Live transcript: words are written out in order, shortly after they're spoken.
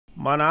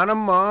మా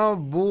నానమ్మ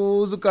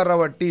బూజు కర్ర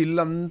బట్టి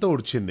ఇల్లంతా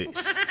ఉడిచింది.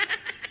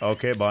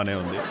 ఓకే, బాగానే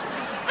ఉంది.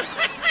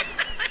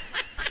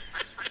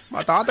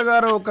 మా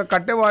తాతగారు ఒక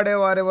కట్టె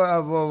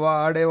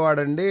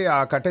వాడేవాడండి. ఆ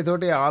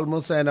కట్టెతోటి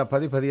ఆల్మోస్ట్ ఆయన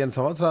 10-15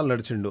 సంవత్సరాలు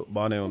నడిచిండు.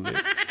 బాగానే ఉంది.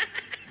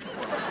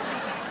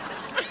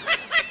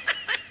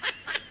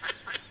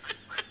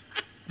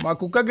 మా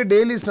కుక్కకి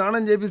డైలీ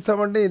స్నానం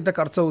చేపిస్తామంటే ఇంత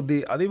ఖర్చు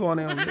అవుద్ది. అది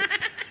బాగానే ఉంది.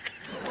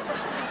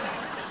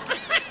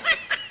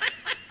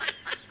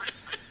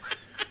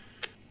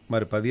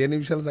 మరి 15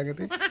 నిమిషాల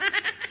సంగతి.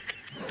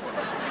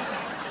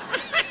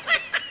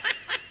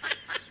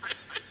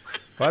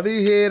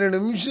 పదిహేను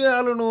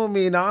నిమిషాలు నువ్వు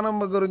మీ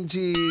నానమ్మ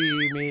గురించి,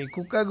 మీ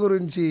కుక్క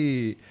గురించి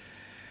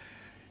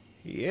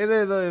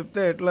ఏదేదో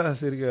చెప్తే ఎట్లా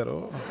సిరిగారు?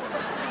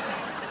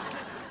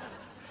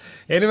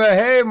 Anyway,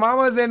 hey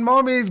మామాస్ and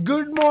mummies,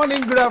 good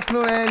morning, good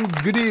afternoon and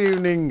good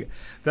evening.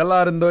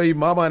 తెల్లారిందో ఈ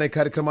మామ అనే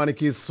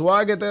కార్యక్రమానికి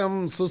స్వాగతం,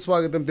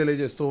 సుస్వాగతం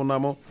తెలియజేస్తూ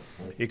ఉన్నాము.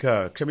 ఇక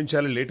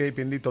క్షమించాలి, లేట్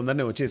అయిపోయింది,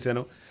 తొందరనే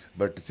వచ్చేసాను.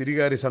 బట్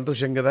సిరిగారి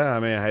సంతోషం కదా,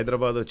 ఆమె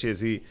హైదరాబాద్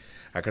వచ్చేసి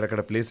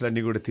అక్కడక్కడ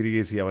ప్లేస్లన్నీ కూడా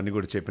తిరిగేసి అవన్నీ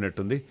కూడా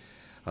చెప్పినట్టుంది.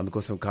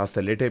 అందుకోసం కాస్త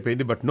లేట్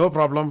అయిపోయింది. బట్ నో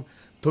ప్రాబ్లం,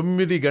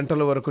 9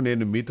 గంటల వరకు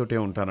నేను మీతోటే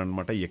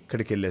ఉంటానన్నమాట.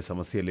 ఎక్కడికి వెళ్ళే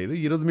సమస్య లేదు.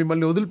 ఈరోజు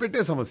మిమ్మల్ని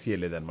వదిలిపెట్టే సమస్య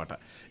లేదనమాట.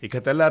 ఇక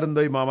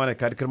తెల్లారిందో ఈ మామ అనే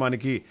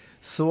కార్యక్రమానికి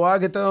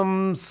స్వాగతం,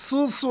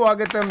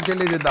 సుస్వాగతం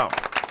తెలియజేద్దాం.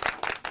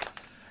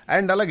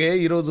 అండ్ అలాగే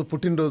ఈరోజు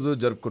పుట్టినరోజు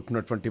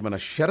జరుపుకుంటున్నటువంటి మన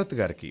శరత్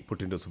గారికి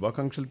పుట్టినరోజు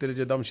శుభాకాంక్షలు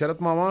తెలియజేద్దాం.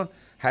 శరత్ మామ,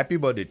 హ్యాపీ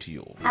బర్త్డే టు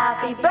యూ.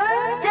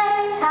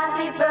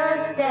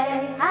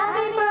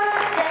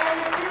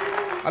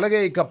 అలాగే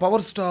ఇక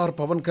పవర్ స్టార్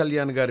పవన్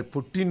కళ్యాణ్ గారి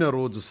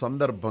పుట్టినరోజు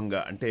సందర్భంగా,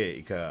 అంటే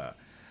ఇక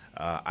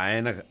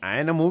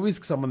ఆయన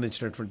మూవీస్కి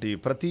సంబంధించినటువంటి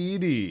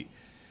ప్రతీదీ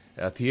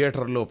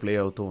థియేటర్లో ప్లే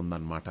అవుతూ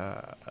ఉందన్నమాట.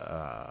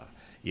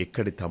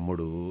 ఎక్కడి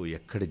తమ్ముడు,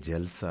 ఎక్కడి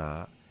జల్సా,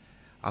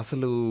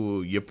 అసలు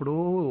ఎప్పుడో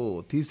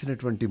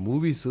తీసినటువంటి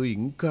మూవీస్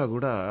ఇంకా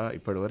కూడా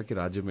ఇప్పటివరకు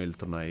రాజ్యం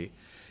వెళ్తున్నాయి.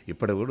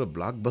 ఇప్పటి కూడా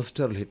బ్లాక్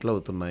బస్టర్లు హిట్లు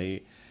అవుతున్నాయి.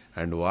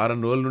 అండ్ వారం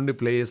రోజుల నుండి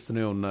ప్లే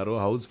చేస్తూనే ఉన్నారు.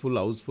 Housefull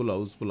Housefull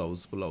Housefull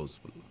Housefull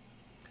Housefull.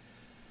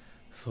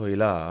 So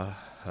ఇలా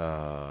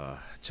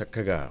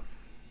చక్కగా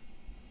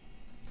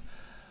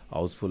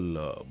హౌస్ఫుల్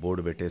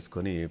బోర్డు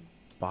పెట్టేసుకొని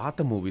పాత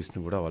మూవీస్ని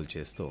కూడా వాళ్ళు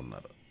చేస్తూ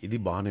ఉన్నారు. ఇది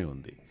బాగానే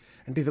ఉంది.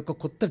 అంటే ఇది ఒక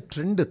కొత్త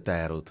ట్రెండ్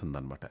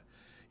తయారవుతుందన్నమాట.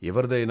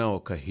 ఎవరిదైనా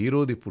ఒక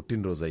హీరోది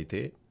పుట్టినరోజు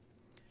అయితే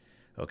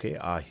ఓకే,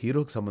 ఆ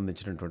హీరోకి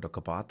సంబంధించినటువంటి ఒక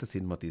పాత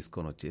సినిమా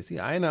తీసుకొని వచ్చేసి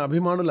ఆయన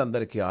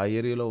అభిమానులందరికీ, ఆ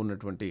ఏరియాలో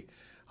ఉన్నటువంటి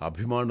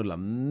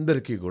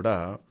అభిమానులందరికీ కూడా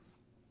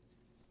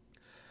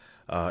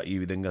ఈ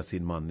విధంగా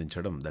సినిమా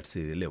అందించడం, that's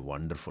really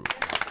wonderful.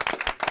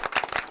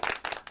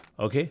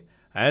 Okay,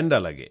 and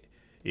అలాగే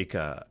ఇక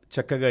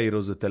చక్కగా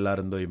ఈరోజు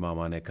తెల్లారిందో ఈ మామ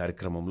అనే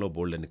కార్యక్రమంలో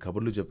బోల్డని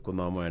కబుర్లు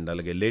చెప్పుకుందాము. అండ్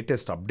అలాగే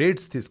లేటెస్ట్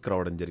అప్డేట్స్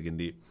తీసుకురావడం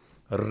జరిగింది.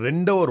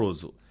 2వ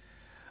రోజు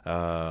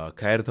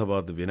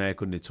ఖైరతాబాద్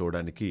వినాయకుడిని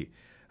చూడడానికి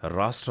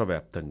రాష్ట్ర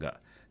వ్యాప్తంగా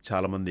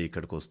చాలామంది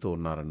ఇక్కడికి వస్తూ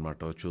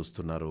ఉన్నారనమాట.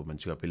 చూస్తున్నారు,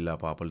 మంచిగా పిల్ల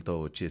పాపలతో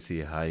వచ్చేసి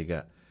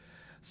హాయిగా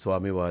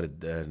స్వామివారి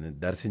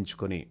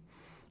దర్శించుకొని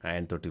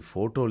ఆయనతోటి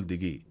ఫోటోలు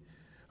దిగి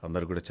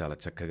అందరూ కూడా చాలా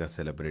చక్కగా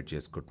సెలబ్రేట్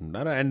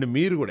చేసుకుంటున్నారు. అండ్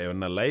మీరు కూడా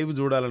ఏమన్నా లైవ్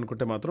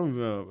చూడాలనుకుంటే మాత్రం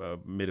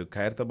మీరు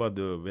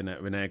ఖైరతాబాద్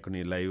వినాయకుని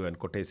లైవ్ అని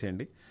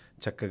కొట్టేసేయండి.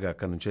 చక్కగా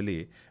అక్కడి నుంచి వెళ్ళి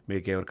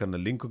మీకు ఎవరికన్నా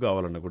లింక్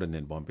కావాలన్నా కూడా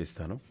నేను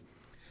పంపిస్తాను.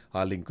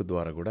 ఆ లింక్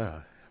ద్వారా కూడా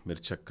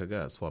మీరు చక్కగా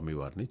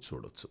స్వామివారిని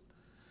చూడవచ్చు.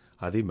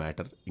 అది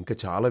మ్యాటర్. ఇంకా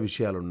చాలా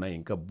విషయాలు ఉన్నాయి,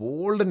 ఇంకా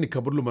బోల్డ్ అన్ని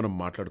కబుర్లు మనం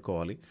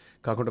మాట్లాడుకోవాలి.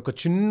 కాకుండా ఒక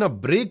చిన్న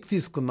బ్రేక్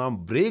తీసుకుందాం.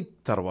 బ్రేక్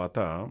తర్వాత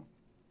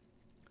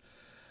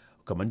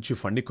ఒక మంచి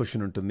ఫన్నీ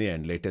క్వశ్చన్ ఉంటుంది,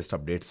 అండ్ లేటెస్ట్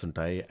అప్డేట్స్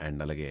ఉంటాయి, అండ్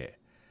అలాగే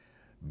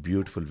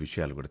బ్యూటిఫుల్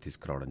విషయాలు కూడా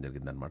తీసుకురావడం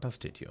జరిగిందనమాట.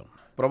 Stay tune.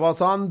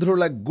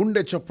 ప్రవాసాంధ్రుల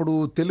గుండె చప్పుడు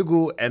తెలుగు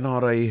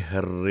ఎన్ఆర్ఐ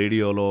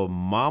రేడియోలో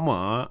మామ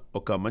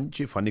ఒక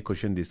మంచి ఫన్నీ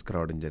క్వశ్చన్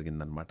తీసుకురావడం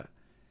జరిగిందనమాట.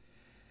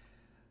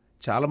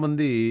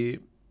 చాలామంది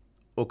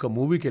ఒక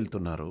మూవీకి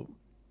వెళ్తున్నారు,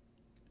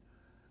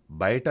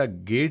 బయట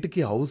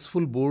గేట్కి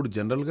హౌస్ఫుల్ బోర్డు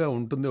జనరల్గా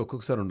ఉంటుంది,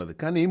 ఒక్కొక్కసారి ఉండదు.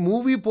 కానీ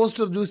మూవీ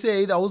పోస్టర్ చూసి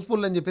ఇది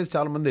హౌస్ఫుల్ అని చెప్పేసి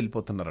చాలామంది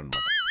వెళ్ళిపోతున్నారు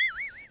అనమాట.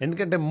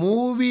 ఎందుకంటే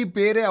మూవీ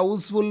పేరే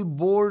హౌస్ఫుల్,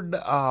 బోర్డ్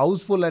ఆ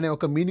హౌస్ఫుల్ అనే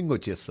ఒక మీనింగ్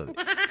వచ్చేస్తుంది.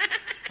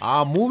 ఆ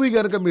మూవీ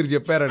కనుక మీరు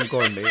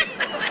చెప్పారనుకోండి,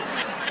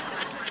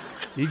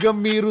 ఇక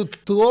మీరు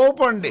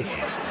తోపండి.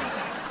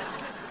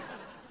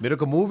 మీరు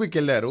ఒక మూవీకి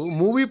వెళ్ళారు,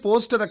 మూవీ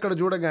పోస్టర్ అక్కడ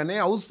చూడగానే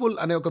హౌస్ఫుల్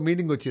అనే ఒక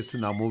మీనింగ్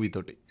వచ్చేస్తుంది ఆ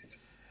మూవీతోటి.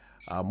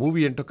 ఆ మూవీ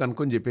ఏంటో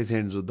కనుక్కొని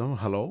చెప్పేసేయండి, చూద్దాం.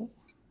 హలో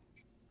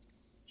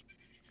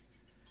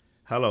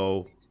హలో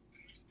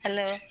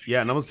హలో, యా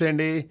నమస్తే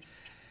అండి.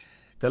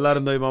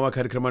 తెల్లారిందో ఈ మామ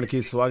కార్యక్రమానికి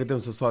స్వాగతం,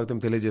 సుస్వాగతం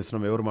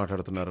తెలియజేస్తున్నాం. ఎవరు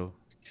మాట్లాడుతున్నారు?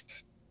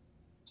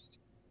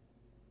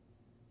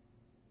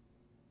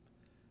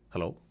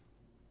 హలో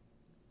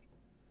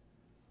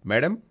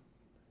మేడం,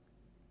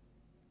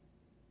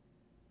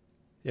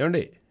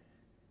 ఏమండి?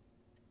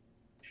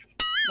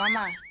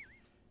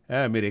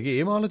 మీరు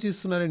ఏం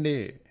ఆలోచిస్తున్నారండి?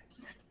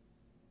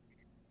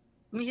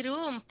 మీరు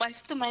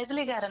ఫస్ట్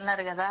మైథిలి గారు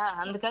అన్నారు కదా,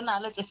 అందుకని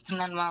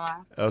ఆలోచిస్తున్నాను మామ.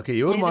 ఓకే,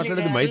 ఎవరు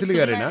మాట్లాడేది? మైథిలి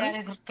గారేనా?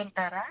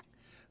 గుర్తుంటారా?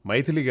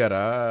 మైథిలి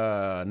గారా?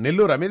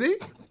 నెల్లూరు మీది?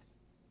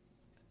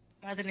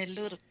 అది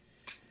నెల్లూరు.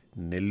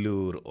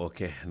 నెల్లూరు.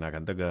 ఓకే, నాకు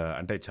అంతగా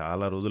అంటే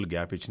చాలా రోజులు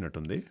గ్యాప్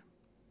ఇచ్చినట్టుంది.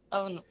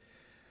 అవును.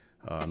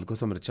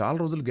 అందుకోసం మరి చాలా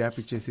రోజులు గ్యాప్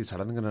ఇచ్చేసి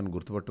సడన్గా నన్ను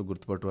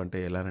గుర్తుపట్టు అంటే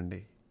ఎలానండి?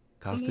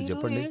 కాస్త మీరు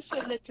చెప్పండి. యూఎస్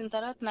వెళ్ళొచ్చిన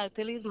తర్వాత నాకు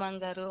తెలియదు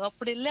మంగారు.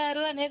 అప్పుడు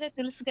వెళ్ళారు అనేదే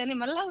తెలుసు కానీ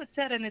మళ్ళా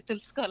వచ్చారని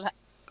తెలుసుకోవాలా.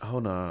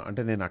 అవునా?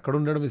 అంటే నేను అక్కడ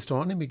ఉండడం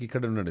ఇష్టమా? మీకు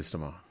ఇక్కడ ఉండడం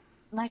ఇష్టమా?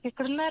 నాకు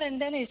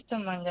ఇక్కడున్నారంటేనే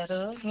ఇష్టం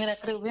మంగారు. మీరు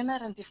అక్కడికి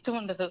పోయినారంటే ఇష్టం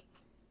ఉండదు.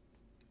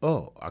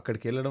 ఓహ్!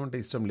 అక్కడికి వెళ్ళడం అంటే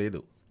ఇష్టం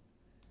లేదు.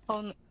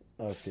 అవును.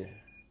 ఓకే.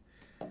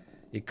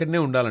 ఇక్కడనే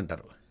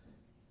ఉండాలంటారు.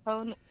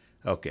 అవును.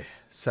 ఓకే.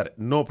 సరే.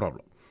 No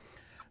problem.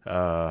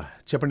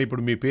 చెప్పండి,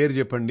 ఇప్పుడు మీ పేరు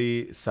చెప్పండి.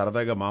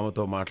 సరదాగా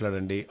మామతో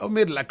మాట్లాడండి.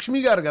 మీరు లక్ష్మి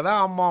గారు కదా?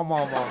 అమ్మా అమ్మా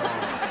అమ్మా అమ్మా.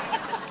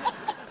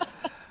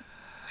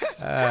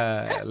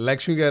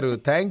 లక్ష్మి గారు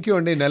థ్యాంక్ యూ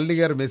అండి. నళిని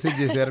గారు మెసేజ్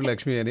చేశారు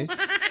లక్ష్మి అని.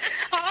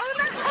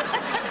 అవునా?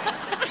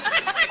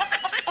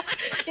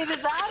 ఇది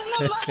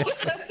దారుణమా?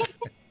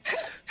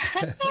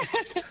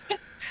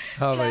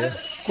 భయ్య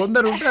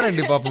కొందరు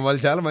ఉంటారండి పాపం,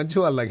 వాళ్ళు చాలా మంచి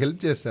వాళ్ళు, నాకు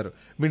హెల్ప్ చేస్తారు.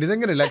 మీరు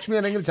నిజంగానే లక్ష్మి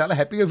అనగానే చాలా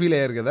హ్యాపీగా ఫీల్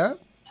అయ్యారు కదా?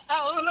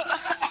 అవును.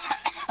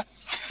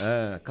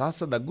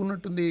 కాస్త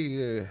దగ్గున్నట్టుంది,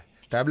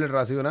 టాబ్లెట్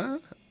రాసివనా?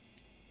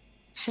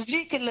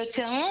 షిరిడీకి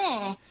వెళ్ళొచ్చాము.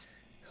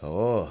 ఓ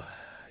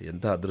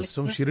ఎంత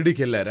అదృష్టం,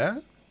 షిరిడీకి వెళ్ళారా?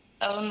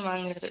 అవును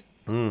మంగారు.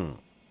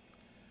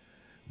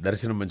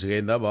 దర్శనం మంచిగా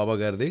అయిందా బాబా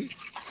గారిది?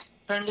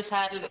 2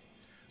 సార్లు.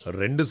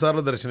 2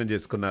 సార్లు దర్శనం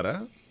చేసుకున్నారా?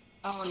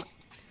 అవును.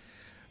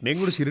 నేను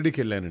కూడా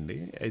షిరిడీకి వెళ్ళానండి.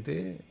 అయితే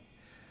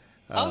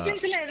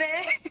అవుపించలేదే.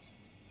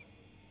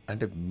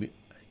 అంటే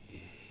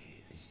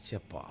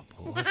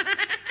పాపం,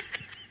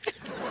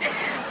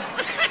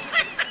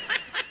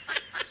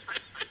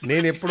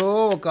 నేను ఎప్పుడో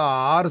ఒక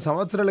 6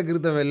 సంవత్సరాల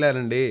క్రితం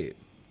వెళ్ళానండి.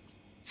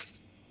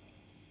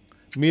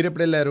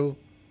 మీరెప్పుడు వెళ్ళారు?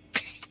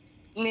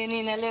 నేను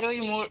ఈ నెల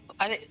 23,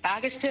 అదే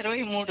ఆగస్టు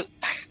 23.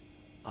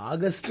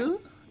 ఆగస్టు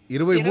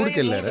 23కి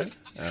వెళ్ళారా?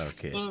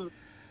 ఓకే.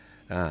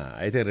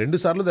 అయితే 2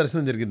 సార్లు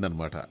దర్శనం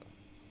జరిగిందనమాట.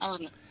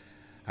 అవును.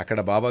 అక్కడ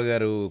బాబా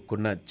గారు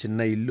కొన్న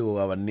చిన్న ఇల్లు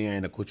అవన్నీ,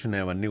 ఆయన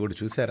కూర్చున్నాయి అవన్నీ కూడా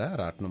చూసారా?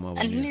 రాట్నం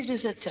అవన్నీ అన్ని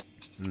చూసొచ్చా.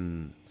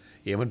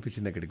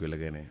 ఏమనిపించింది అక్కడికి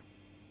వెళ్ళగానే?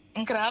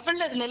 ఇంక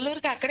రావట్లేదు,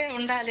 నెల్లూరుకి అక్కడే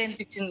ఉండాలి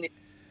అనిపించింది.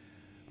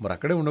 మరి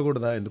అక్కడే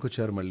ఉండకూడదా? ఎందుకు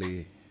వచ్చారు మళ్ళీ?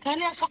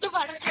 కానీ ఆ ఫుడ్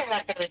పడట్లేదు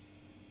అక్కడ.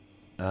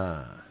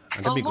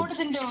 అంటే మీకు పూట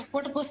తిండి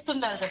పూట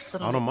పోస్తుండాల్సి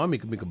వస్తుంది. అవునమ్మా.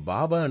 మీకు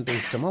బాబా అంటే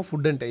ఇష్టమా,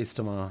 ఫుడ్ అంటే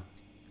ఇష్టమా?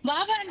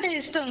 బాబా అంటే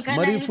ఇష్టం, కానీ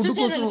మరి ఆయన ఫుడ్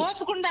చూసేదానికి కోసం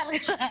ఓపిక ఉండాలి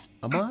కదా.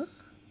 అమ్మా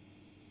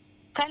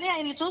కానీ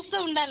ఆయన చూస్తూ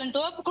ఉండాలంటే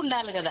ఓపిక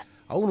ఉండాలి కదా.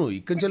 అవును,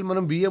 ఇక్కడి నుంచి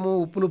మనం బియ్యము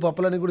ఉప్పులు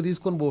పప్పులని కూడా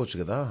తీసుకొని పోవచ్చు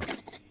కదా.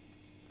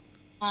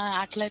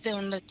 అట్లయితే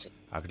ఉండొచ్చు.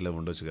 అట్లా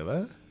ఉండొచ్చు కదా.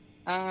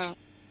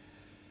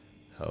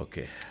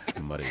 ఓకే.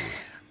 మరి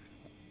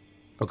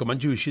ఒక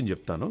మంచి విషయం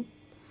చెప్తాను.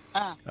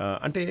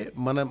 అంటే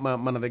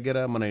మన దగ్గర,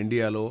 మన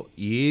ఇండియాలో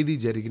ఏది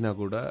జరిగినా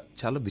కూడా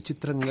చాలా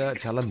విచిత్రంగా,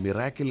 చాలా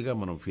మిరాకిల్గా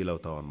మనం ఫీల్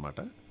అవుతాం అన్నమాట.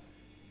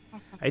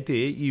 అయితే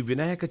ఈ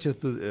వినాయక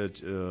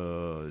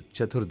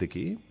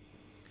చతుర్థికి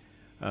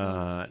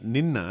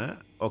నిన్న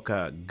ఒక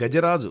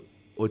గజరాజు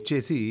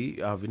వచ్చేసి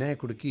ఆ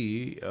వినాయకుడికి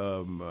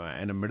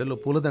ఆయన మెడలో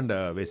పూలదండ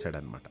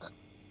వేశాడనమాట.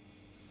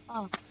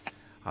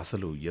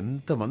 అసలు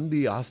ఎంతమంది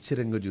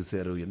ఆశ్చర్యంగా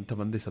చూశారు,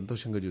 ఎంతమంది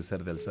సంతోషంగా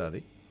చూశారు తెలుసా?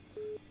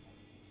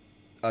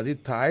 అది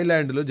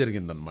థాయిలాండ్లో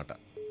జరిగిందనమాట.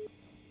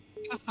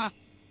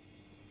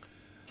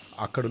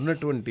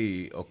 అక్కడున్నటువంటి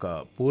ఒక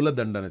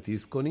పూలదండను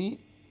తీసుకొని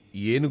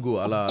ఏనుగు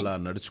అలా అలా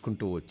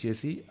నడుచుకుంటూ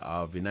వచ్చేసి ఆ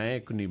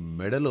వినాయకుని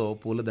మెడలో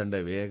పూలదండ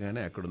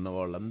వేయగానే అక్కడున్న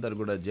వాళ్ళందరూ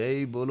కూడా జై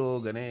బోలో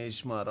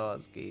గణేష్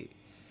మహారాజ్కి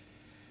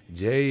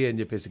జై అని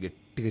చెప్పేసి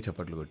గట్టిగా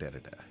చప్పట్లు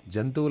కొట్టారట.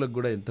 జంతువులకు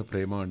కూడా ఎంత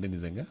ప్రేమ అండి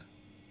నిజంగా.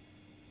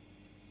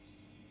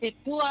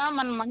 ఎక్కువ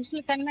మన మనుషుల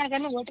కన్నా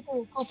కానీ వాటికి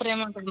ఎక్కువ ప్రేమ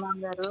ఉంటుంది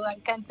మామగారు.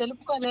 కానీ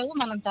తెలుపుకోలేవు,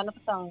 మనం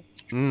తెలుపుతాము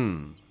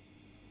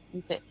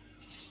అంతే.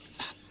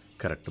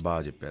 కరెక్ట్,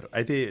 బాగా చెప్పారు.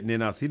 అయితే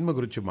నేను ఆ సినిమా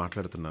గురించి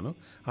మాట్లాడుతున్నాను.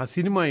 ఆ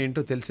సినిమా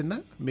ఏంటో తెలిసిందా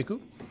మీకు?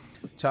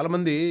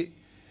 చాలామంది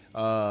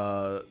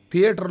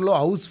థియేటర్లో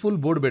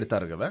హౌస్ఫుల్ బోర్డు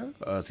పెడతారు కదా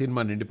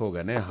సినిమా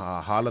నిండిపోగానే,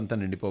 హాల్ అంతా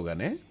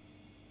నిండిపోగానే.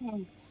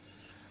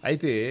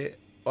 అయితే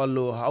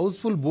వాళ్ళు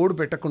హౌస్ఫుల్ బోర్డు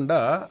పెట్టకుండా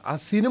ఆ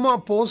సినిమా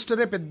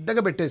పోస్టరే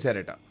పెద్దగా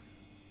పెట్టేశారట.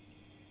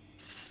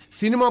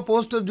 సినిమా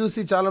పోస్టర్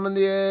చూసి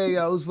చాలామంది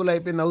హౌస్ఫుల్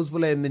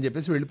అయిందని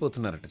చెప్పేసి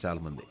వెళ్ళిపోతున్నారట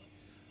చాలామంది.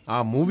 ఆ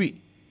మూవీ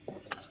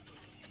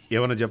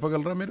ఏమైనా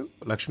చెప్పగలరా మీరు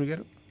లక్ష్మి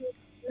గారు?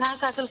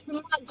 నాకు అసలు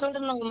సినిమాలు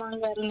చూడను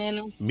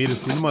మామగారు. మీరు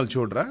సినిమాలు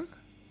చూడరా?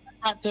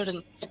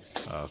 చూడను.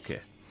 Okay,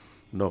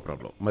 no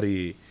problem. మరి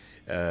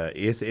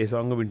ఏ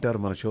సాంగ్ వింటారు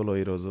మన షోలో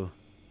ఈరోజు?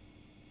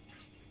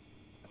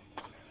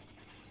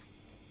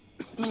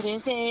 మీరు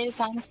వేసే ఏ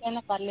సాంగ్స్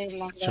అయినా పర్లేదు.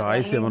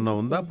 చాయిస్ ఏమన్నా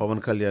ఉందా?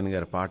 పవన్ కళ్యాణ్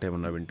గారి పాట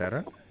ఏమన్నా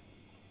వింటారా?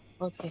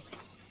 ఓకే,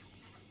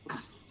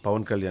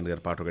 పవన్ కళ్యాణ్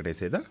గారి పాట ఒకటి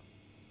వేసేదా?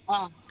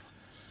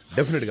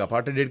 డెఫినెట్గా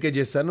పాట డెడికేట్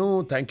చేస్తాను.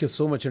 థ్యాంక్ యూ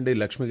సో మచ్ అండి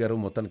లక్ష్మి గారు.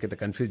 మొత్తానికి అయితే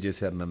కన్ఫ్యూజ్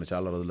చేశారు నన్ను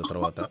చాలా రోజుల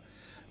తర్వాత.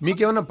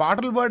 మీకేమన్నా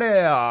పాటలు పాడే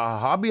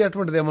హాబీ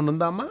అటువంటిది ఏమన్నా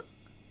ఉందా అమ్మా?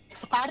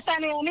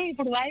 పాడతాను కానీ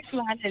ఇప్పుడు వాయిస్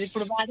వాడలేదు.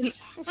 ఇప్పుడు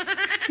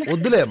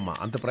వద్దులే అమ్మా,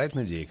 అంత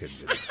ప్రయత్నం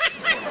చేయకండి.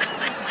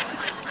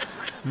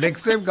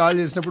 నెక్స్ట్ టైం కాల్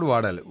చేసినప్పుడు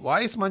వాడాలి.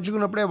 వాయిస్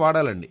మంచుకున్నప్పుడే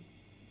వాడాలండి.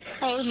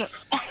 అవును,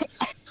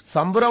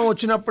 సంబరం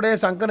వచ్చినప్పుడే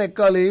సంకన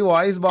ఎక్కాలి,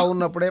 వాయిస్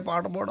బాగున్నప్పుడే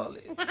పాట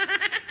పాడాలి.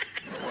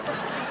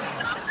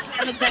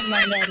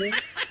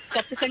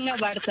 ఖచ్చితంగా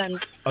పాడతాను.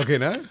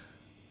 ఓకేనా?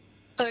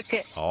 Okay.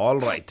 All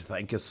right,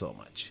 thank you so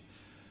much.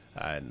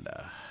 And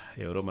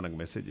ఎవరో మనకు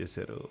మెసేజ్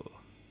చేశారు,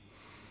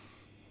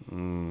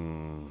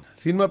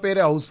 సినిమా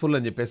పేరే హౌస్ఫుల్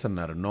అని చెప్పేసి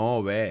అన్నారు. No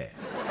way.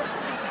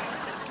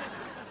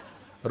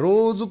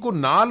 రోజుకు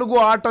 4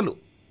 ఆటలు.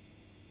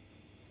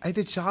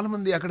 అయితే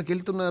చాలామంది అక్కడికి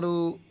వెళ్తున్నారు,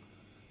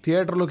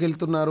 థియేటర్లోకి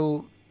వెళ్తున్నారు.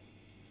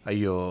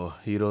 అయ్యో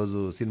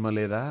ఈరోజు సినిమా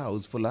లేదా,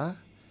 హౌస్ఫుల్లా,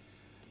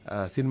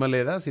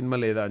 సినిమా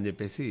లేదా అని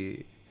చెప్పేసి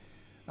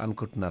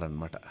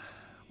అనుకుంటున్నారనమాట.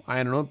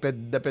 ఆయనను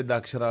పెద్ద పెద్ద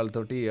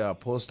అక్షరాలతోటి ఆ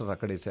పోస్టర్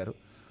అక్కడేశారు.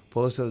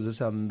 పోస్టర్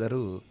చూసి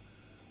అందరూ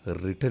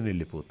రిటర్న్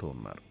వెళ్ళిపోతూ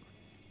ఉన్నారు.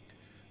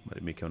 మరి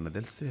మీకు ఏమన్నా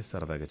తెలిస్తే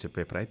సరదాగా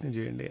చెప్పే ప్రయత్నం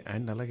చేయండి.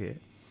 అండ్ అలాగే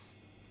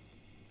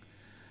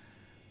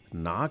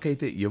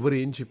నాకైతే ఎవరు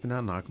ఏం చెప్పినా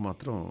నాకు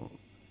మాత్రం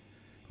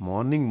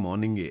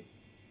మార్నింగే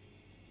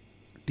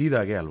టీ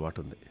తాగే అలవాటు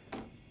ఉంది.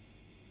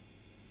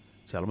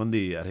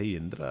 చాలామంది అరే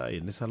ఇంద్ర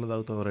ఎన్నిసార్లు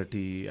తాగుతావురా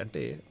టీ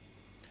అంటే,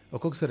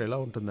 ఒక్కొక్కసారి ఎలా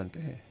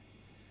ఉంటుందంటే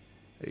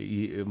ఈ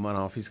మన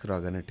ఆఫీస్కి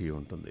రాగానే టీ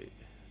ఉంటుంది,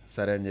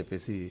 సరే అని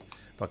చెప్పేసి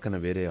పక్కన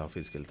వేరే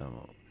ఆఫీస్కి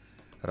వెళ్తాము,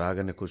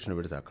 రాగానే కూర్చుని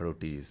పెడితే అక్కడ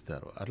టీ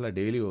ఇస్తారు. అట్లా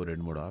డైలీ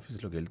 2-3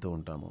 ఆఫీసులోకి వెళ్తూ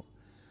ఉంటాము.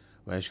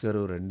 మహేష్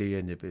గారు రండి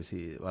అని చెప్పేసి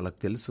వాళ్ళకి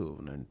తెలుసు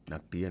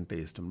నాకు టీ అంటే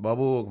ఇష్టం.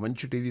 బాబు ఒక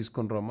మంచి టీ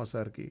తీసుకొని రమ్మా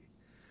సార్కి,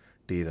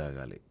 టీ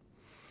తాగాలి.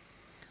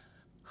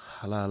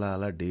 అలా అలా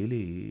అలా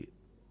డైలీ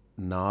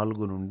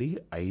 4 నుండి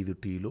 5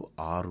 టీలు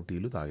 6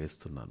 టీలు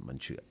తాగేస్తున్నాను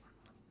మంచిగా.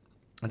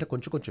 అంటే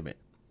కొంచెమే,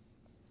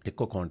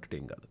 ఎక్కువ క్వాంటిటీ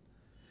ఏం కాదు.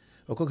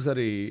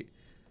 ఒక్కొక్కసారి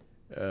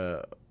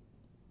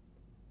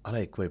అలా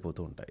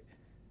ఎక్కువైపోతూ ఉంటాయి.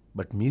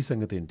 బట్ మీ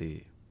సంగతి ఏంటి?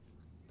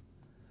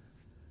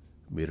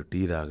 మీరు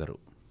టీ తాగరు,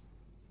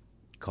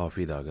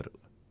 కాఫీ తాగరు,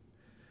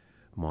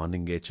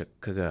 మార్నింగే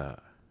చక్కగా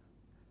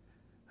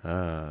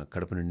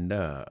కడుపు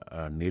నిండా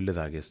నీళ్లు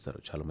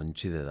తాగేస్తారు. చాలా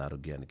మంచిది అది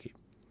ఆరోగ్యానికి.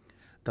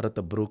 తర్వాత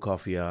బ్రూ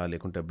కాఫీయా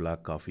లేకుంటే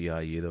బ్లాక్ కాఫీయా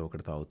ఏదో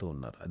ఒకటి తాగుతూ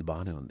ఉన్నారు, అది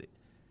బాగానే ఉంది.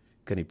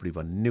 కానీ ఇప్పుడు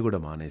ఇవన్నీ కూడా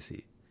మానేసి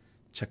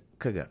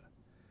చక్కగా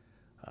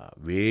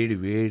వేడి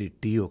వేడి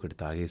టీ ఒకటి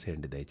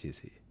తాగేసేయండి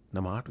దయచేసి. నా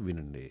మాట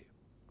వినండి,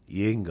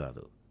 ఏం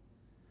కాదు.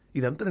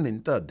 ఇదంతా నేను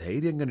ఎంత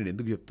ధైర్యంగా నేను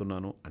ఎందుకు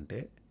చెప్తున్నాను అంటే,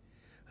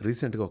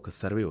 రీసెంట్గా ఒక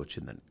సర్వే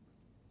వచ్చిందండి.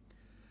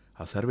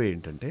 ఆ సర్వే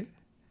ఏంటంటే,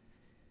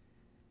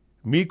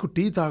 మీకు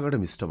టీ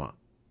తాగడం ఇష్టమా?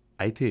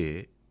 అయితే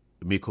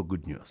మీకు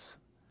గుడ్ న్యూస్.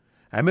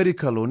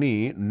 అమెరికాలోని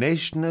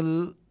నేషనల్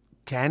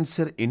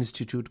క్యాన్సర్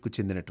ఇన్స్టిట్యూట్కు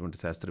చెందినటువంటి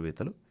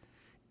శాస్త్రవేత్తలు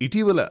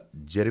ఇటీవల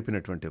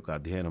జరిపినటువంటి ఒక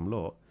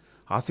అధ్యయనంలో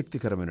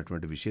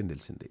ఆసక్తికరమైనటువంటి విషయం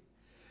తెలిసింది.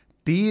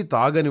 టీ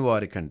తాగని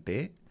వారి కంటే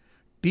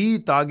టీ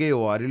తాగే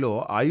వారిలో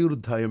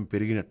ఆయుర్దాయం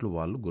పెరిగినట్లు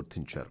వాళ్ళు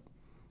గుర్తించారు.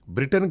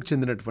 బ్రిటన్కు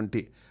చెందినటువంటి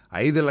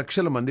 5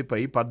 లక్షల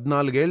మందిపై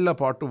 14 ఏళ్ల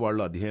పాటు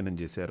వాళ్ళు అధ్యయనం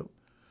చేశారు.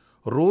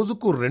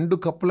 రోజుకు 2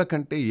 కప్పుల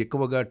కంటే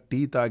ఎక్కువగా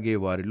టీ తాగే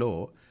వారిలో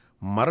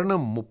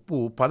మరణం ముప్పు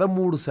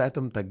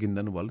 13%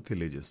 తగ్గిందని వాళ్ళు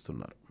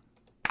తెలియజేస్తున్నారు.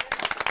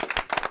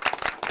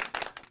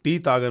 టీ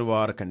తాగని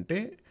వారి కంటే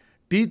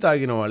టీ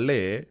తాగిన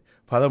వాళ్ళే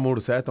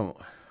 13%.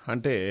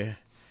 అంటే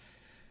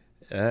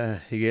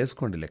ఇక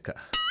వేసుకోండి లెక్క.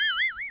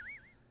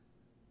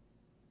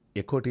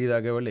 ఎక్కువ టీ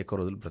తాగేవాళ్ళు ఎక్కువ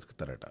రోజులు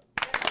బ్రతుకుతారట.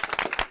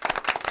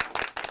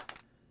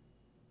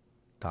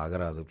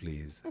 తాగరాదు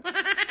ప్లీజ్,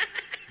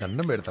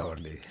 దండం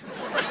పెడతామండి.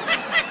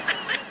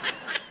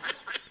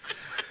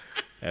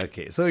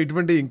 ఓకే, సో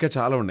ఇటువంటి ఇంకా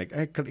చాలా ఉన్నాయి.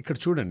 ఇక్కడ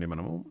చూడండి,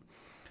 మనము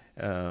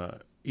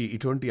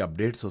ఇటువంటి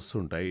అప్డేట్స్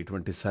వస్తుంటాయి,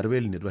 ఇటువంటి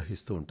సర్వేలు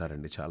నిర్వహిస్తూ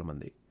ఉంటారండి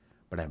చాలామంది.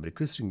 బట్ ఐఎమ్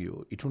రిక్వెస్టింగ్ యూ,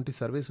 ఇటువంటి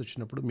సర్వేస్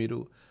వచ్చినప్పుడు మీరు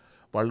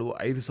వాళ్ళు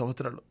 5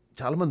 సంవత్సరాలు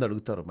చాలామంది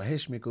అడుగుతారు,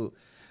 మహేష్ మీకు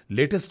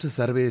latest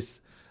surveys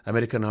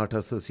American heart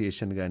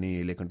association కానీ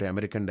లేకుంటే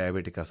అమెరికన్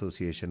డయాబెటిక్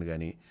అసోసియేషన్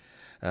కానీ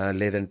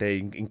లేదంటే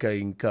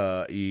ఇంకా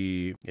ఈ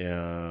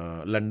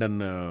లండన్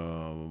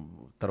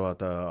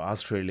తర్వాత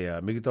ఆస్ట్రేలియా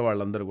మిగతా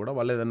వాళ్ళందరూ కూడా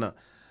వాళ్ళు ఏదన్నా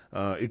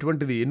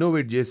ఇటువంటిది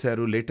ఇన్నోవేట్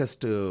చేశారు,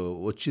 లేటెస్ట్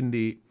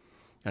వచ్చింది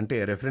అంటే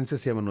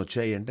రెఫరెన్సెస్ ఏమైనా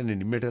వచ్చాయి అంటే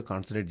నేను ఇమ్మీడియట్గా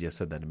కాన్సన్ట్రేట్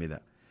చేస్తాను దాని మీద.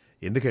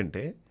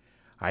 ఎందుకంటే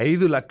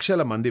 5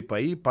 లక్షల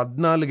మందిపై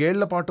 14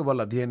 ఏళ్ల పాటు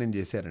వాళ్ళు అధ్యయనం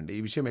చేశారండి.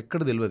 ఈ విషయం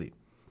ఎక్కడ తెలియదు,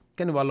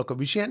 కానీ వాళ్ళు ఒక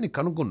విషయాన్ని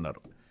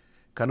కనుక్కున్నారు.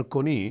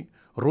 కనుక్కొని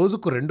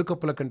రోజుకు 2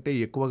 కప్పుల కంటే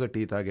ఎక్కువగా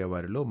టీ తాగే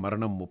వారిలో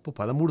మరణం ముప్పు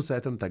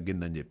 13%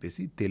 తగ్గిందని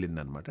చెప్పేసి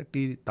తేలిందనమాట,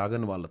 టీ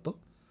తాగని వాళ్ళతో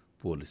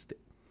పోలిస్తే.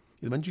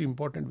 ఇది మంచి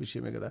ఇంపార్టెంట్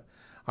విషయమే కదా.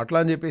 అట్లా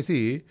అని చెప్పేసి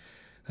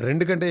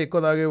 2 కంటే ఎక్కువ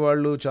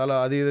తాగేవాళ్ళు చాలా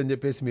అది ఇదని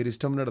చెప్పేసి మీరు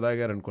ఇష్టం ఉన్నట్టు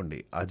తాగారనుకోండి,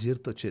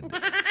 అజీర్తి వచ్చేది,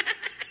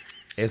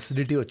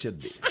 ఎసిడిటీ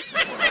వచ్చేది.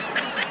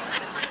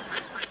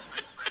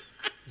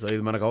 సో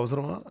ఇది మనకు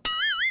అవసరమా?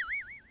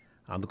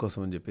 అందుకోసం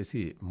అని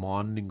చెప్పేసి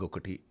మార్నింగ్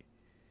ఒకటి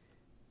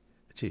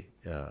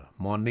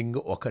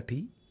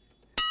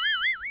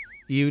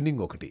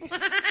ఈవినింగ్ ఒకటి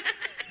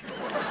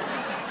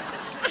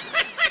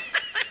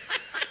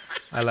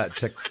అలా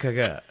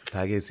చక్కగా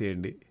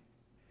తాగేసేయండి.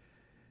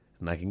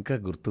 నాకు ఇంకా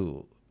గుర్తు,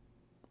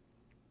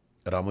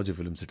 రామోజీ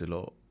ఫిల్మ్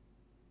సిటీలో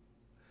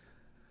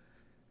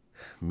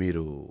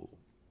మీరు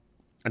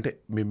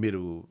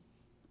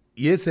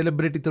ఏ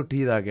సెలబ్రిటీతో టీ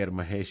తాగారు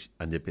మహేష్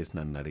అని చెప్పేసి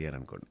నన్ను అడిగారు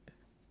అనుకోండి,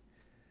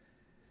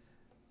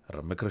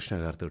 రమ్యకృష్ణ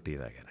గారితో టీ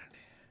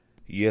తాగానండి.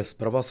 ఎస్,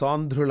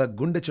 ప్రభాసాంధ్రుల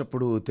గుండె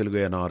చప్పుడు తెలుగు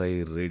ఎన్ఆర్ఐ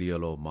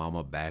రేడియోలో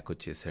మామ బ్యాక్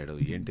వచ్చేసాడు.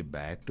 ఏంటి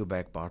బ్యాక్ టు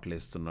బ్యాక్ పాటలు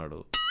వేస్తున్నాడు?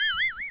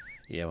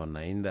 ఏమన్నా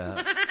అయిందా?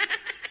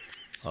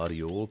 Are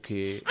you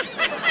okay?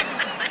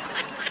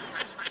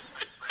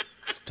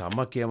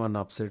 స్టమక్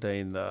ఏమన్నా అప్సెట్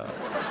అయిందా?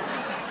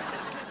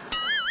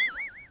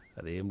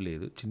 అదేం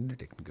లేదు, చిన్న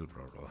టెక్నికల్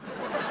ప్రాబ్లం.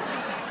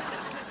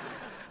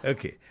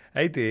 ఓకే,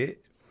 అయితే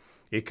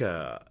ఇక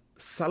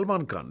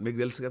సల్మాన్ ఖాన్ మీకు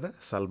తెలుసు కదా,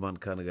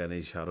 సల్మాన్ ఖాన్ కానీ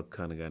షారుఖ్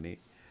ఖాన్ కానీ,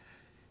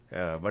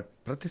 బట్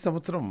ప్రతి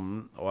సంవత్సరం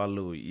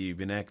వాళ్ళు ఈ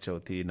వినాయక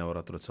చవితి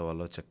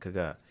నవరాత్రోత్సవాల్లో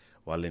చక్కగా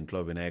వాళ్ళ ఇంట్లో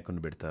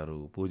వినాయకుని పెడతారు,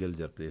 పూజలు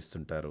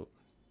జరిపిస్తుంటారు.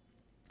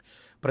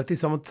 ప్రతి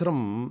సంవత్సరం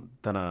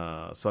తన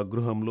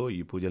స్వగృహంలో ఈ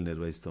పూజలు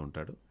నిర్వహిస్తూ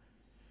ఉంటాడు.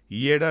 ఈ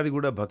ఏడాది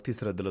కూడా భక్తి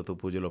శ్రద్ధలతో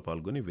పూజలో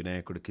పాల్గొని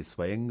వినాయకుడికి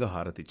స్వయంగా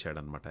హారతి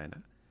ఇచ్చాడనమాట ఆయన.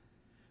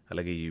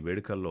 అలాగే ఈ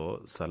వేడుకల్లో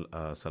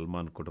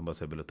సల్మాన్ కుటుంబ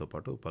సభ్యులతో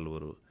పాటు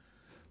పలువురు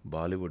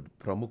బాలీవుడ్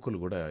ప్రముఖులు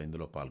కూడా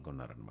ఇందులో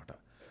పాల్గొన్నారనమాట.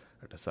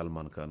 అటు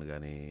సల్మాన్ ఖాన్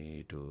కానీ,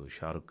 ఇటు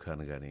షారుఖ్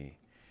ఖాన్ కానీ.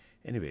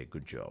 Anyway,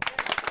 good job.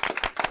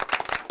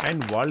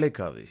 అండ్ వాళ్లే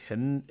కాదు,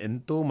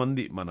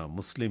 ఎంతోమంది మన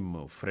ముస్లిం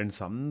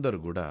ఫ్రెండ్స్ అందరూ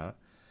కూడా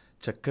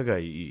చక్కగా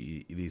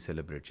ఇది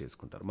సెలబ్రేట్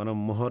చేసుకుంటారు. మనం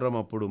మొహర్రం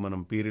అప్పుడు, మనం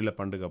పీరీల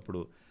పండుగ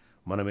అప్పుడు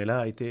మనం ఎలా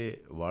అయితే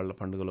వాళ్ళ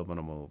పండుగలో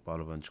మనము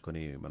పాలు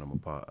పంచుకొని మనము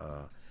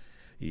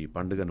ఈ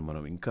పండుగను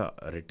మనం ఇంకా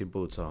రెట్టింపు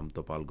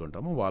ఉత్సాహంతో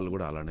పాల్గొంటాము, వాళ్ళు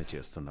కూడా అలానే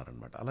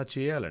చేస్తున్నారనమాట. అలా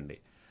చేయాలండి.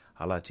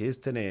 అలా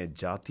చేస్తేనే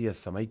జాతీయ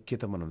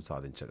సమైక్యత మనం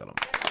సాధించగలం.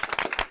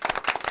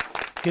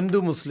 హిందూ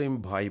ముస్లిం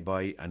బాయ్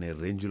బాయ్ అనే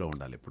రేంజ్లో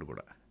ఉండాలి ఎప్పుడు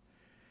కూడా.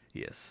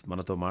 ఎస్,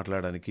 మనతో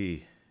మాట్లాడడానికి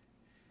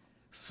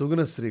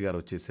సుగుణశ్రీ గారు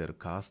వచ్చేసారు.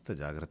 కాస్త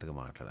జాగ్రత్తగా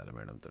మాట్లాడాలి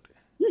మేడం తోటి.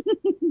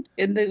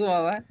 ఎందుకు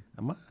మావా?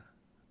 అమ్మా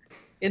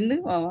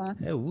ఎందుకు మావా?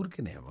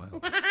 ఊరికేనే అమ్మా,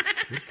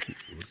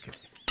 ఊరికే.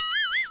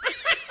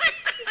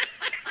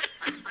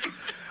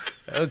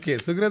 ఓకే,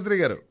 సుగుణశ్రీ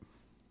గారు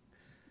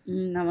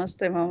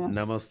నమస్తే మామ.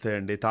 నమస్తే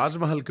అండి. తాజ్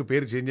మహల్కి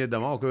పేరు చేంజ్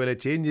చేద్దామా? ఒకవేళ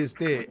చేంజ్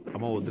చేస్తే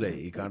అమ్మ వదిలే,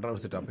 ఈ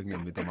కాంట్రవర్సీ టాపిక్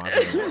నేను మీతో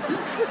మాట్లాడాను.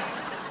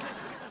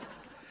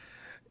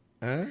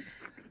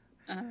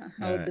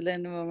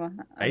 వద్దులేండి మామ,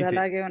 అయితే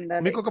అలాగే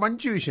ఉండాలి. మీకు ఒక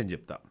మంచి విషయం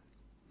చెప్తా.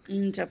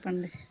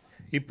 చెప్పండి.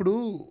 ఇప్పుడు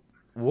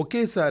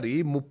ఒకేసారి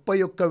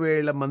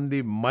 31,000 మంది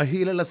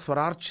మహిళల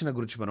స్వరార్చన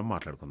గురించి మనం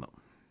మాట్లాడుకుందాం.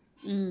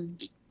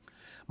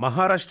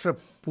 మహారాష్ట్ర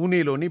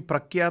పూణేలోని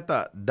ప్రఖ్యాత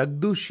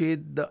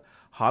దగ్ధుషేద్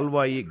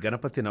హాల్వాయి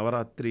గణపతి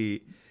నవరాత్రి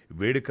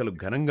వేడుకలు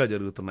ఘనంగా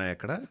జరుగుతున్నాయి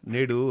అక్కడ.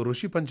 నేడు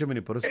ఋషి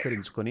పంచమిని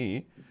పురస్కరించుకొని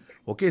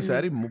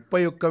ఒకేసారి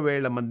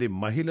 31,000 మంది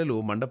మహిళలు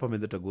మండపం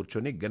ఎదుట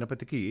కూర్చొని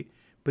గణపతికి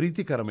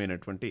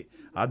ప్రీతికరమైనటువంటి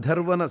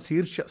అధర్వణ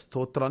శీర్ష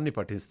స్తోత్రాన్ని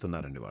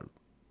పఠిస్తున్నారండి వాళ్ళు.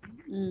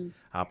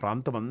 ఆ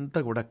ప్రాంతం అంతా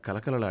కూడా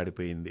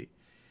కలకలలాడిపోయింది.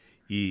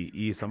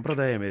 ఈ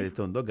సంప్రదాయం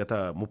ఏదైతే ఉందో గత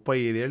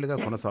 35 ఏళ్లుగా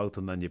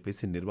కొనసాగుతుందని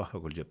చెప్పేసి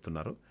నిర్వాహకులు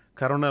చెప్తున్నారు.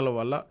 కరోనాల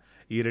వల్ల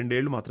ఈ 2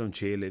 ఏళ్ళు మాత్రం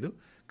చేయలేదు.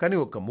 కానీ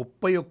ఒక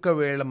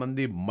 31,000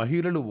 మంది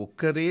మహిళలు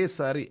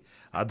ఒక్కరేసారి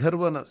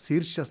అధర్వణ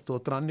శీర్ష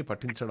స్తోత్రాన్ని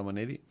పఠించడం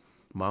అనేది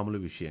మామూలు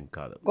విషయం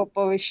కాదు. గొప్ప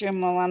విషయం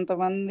మామ.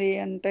 అంతమంది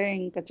అంటే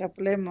ఇంకా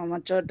చెప్పలేము మామ.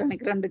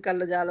 చూడటానికి 2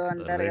 కళ్ళు చాలు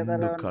అంటారు కదా.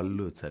 2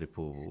 కళ్ళు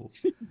సరిపోవు.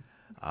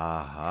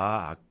 ఆహా,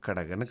 అక్కడ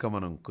గనక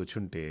మనం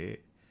కూర్చుంటే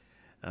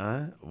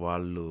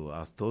వాళ్ళు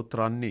ఆ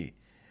స్తోత్రాన్ని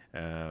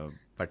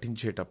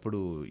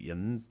పఠించేటప్పుడు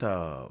ఎంత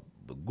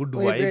గుడ్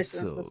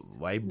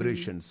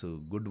వైబ్రేషన్స్,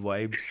 గుడ్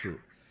వైబ్స్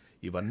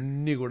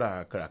ఇవన్నీ కూడా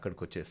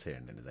అక్కడికి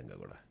వచ్చేస్తాయండి. నిజంగా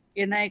కూడా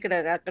వినాయకుడు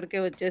అక్కడికే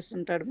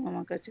వచ్చేస్తుంటాడు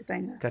మామ.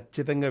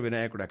 ఖచ్చితంగా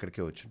వినాయకుడు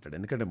అక్కడికే వచ్చుంటాడు.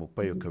 ఎందుకంటే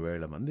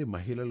 31,000 మంది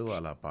మహిళలు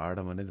అలా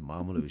పాడడం అనేది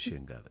మామూలు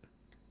విషయం కాదు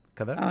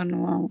కదా. అవును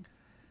మామ,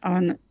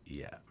 అవును.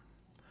 యా,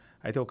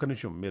 అయితే ఒక్క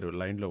నిమిషం మీరు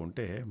లైన్లో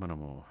ఉంటే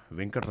మనము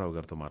వెంకట్రావు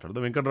గారితో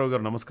మాట్లాడదాం. వెంకట్రావు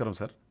గారు నమస్కారం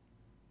సార్.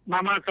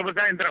 మామ శుభ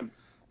సాయంత్రం.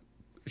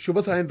 శుభ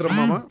సాయంత్రం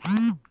మామ.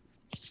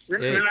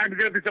 వినాయక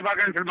చవితి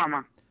శుభాకాంక్షలు మామ.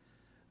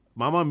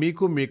 మామ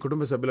మీకు మీ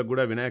కుటుంబ సభ్యులకు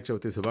కూడా వినాయక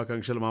చవితి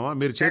శుభాకాంక్షలు మామ.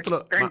 మీరు చేతిలో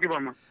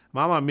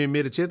మామ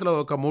మీరు చేతిలో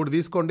ఒక 3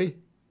 తీసుకోండి.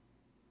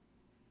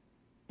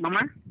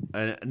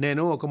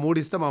 నేను ఒక 3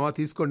 ఇస్తా మామ,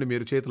 తీసుకోండి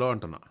మీరు చేతిలో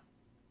అంటున్నా.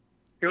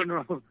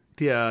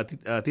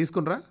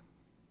 తీసుకున్నారా?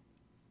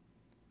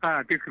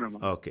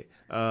 ఓకే,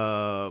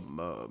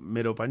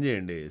 మీరు పని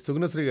చేయండి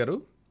సుగుణశ్రీ గారు,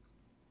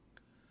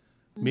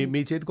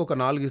 మీ చేతికి ఒక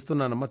 4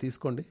 ఇస్తున్నానమ్మా,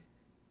 తీసుకోండి.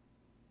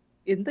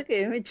 ఇంతకు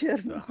ఏమి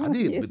ఇచ్చారు?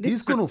 అది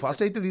తీసుకోను,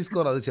 ఫస్ట్ అయితే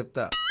తీసుకోవాలి, అది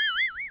చెప్తా.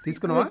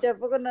 తీసుకున్నావా?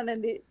 చెప్పకుండా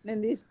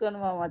నేను తీసుకోను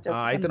మామ.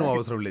 అయితే నువ్వు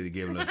అవసరం లేదు,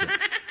 గేమ్ లో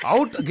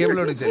అవుట్, గేమ్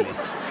లో నుంచి.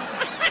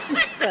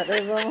 సరే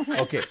మామ,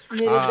 ఓకే.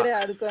 మీరిద్దరే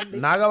ఆడుకోండి.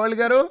 నాగవల్లి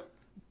గారు,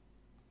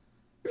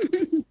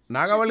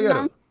 నాగవల్లి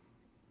గారు,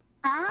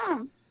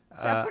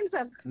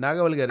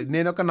 నాగవల్లి గారు,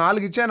 నేను ఒక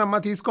 4 ఇచ్చానమ్మా,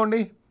 తీసుకోండి.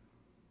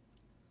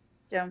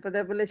 చెంప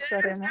దెబ్బలు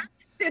ఇస్తారేమో.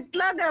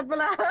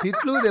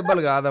 తిట్లు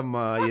దెబ్బలు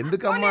కాదమ్మా,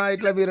 ఎందుకమ్మా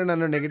ఇట్లా మీరు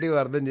నన్ను నెగిటివ్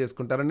అర్థం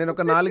చేసుకుంటారు. నేను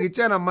ఒక 4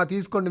 ఇచ్చానమ్మా,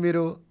 తీసుకోండి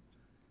మీరు.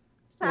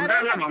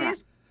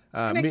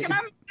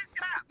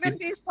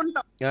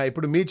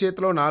 ఇప్పుడు మీ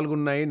చేతిలో 4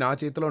 ఉన్నాయి, నా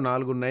చేతిలో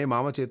 4 ఉన్నాయి,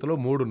 మామ చేతిలో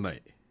 3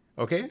 ఉన్నాయి.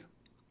 ఓకే,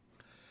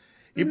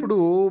 ఇప్పుడు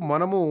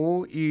మనము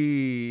ఈ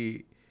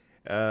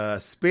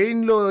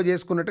స్పెయిన్లో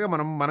చేసుకున్నట్టుగా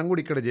మనం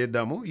కూడా ఇక్కడ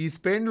చేద్దాము. ఈ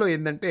స్పెయిన్లో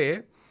ఏంటంటే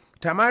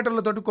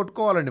టమాటోలతోటి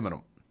కొట్టుకోవాలండి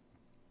మనం.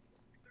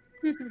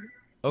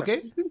 ఓకే,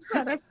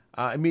 సరే.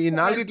 మీ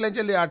నాలుగిట్ల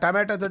ఆ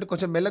టమాటా తోటి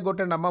కొంచెం మెల్లగా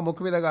కొట్టండి అమ్మ,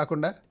 ముక్కు మీద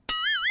కాకుండా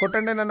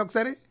కొట్టండి నన్ను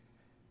ఒకసారి.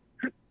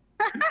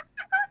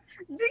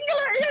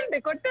 జింగిల్ వేయండి,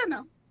 కొట్టాను.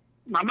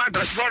 మామ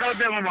డ్రెస్ కోడ్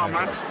అవుతామో మామ.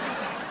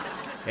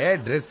 ఏ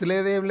డ్రెస్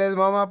లేదు ఏం లేదు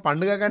మామ,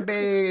 పండుగ కంటే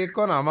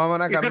ఎక్కువనా మామ?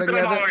 నాకు అర్థం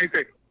కాదు.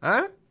 అయితే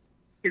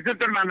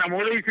ఇసుతున్నాను, నా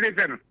 3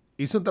 ఇసిరేసాను.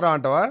 ఇసుంతరా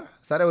అంటావా?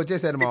 సరే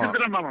వచ్చేసాను మామ.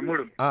 ఇసుతున్నాను మామ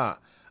 3.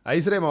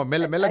 ఐసరే మామ,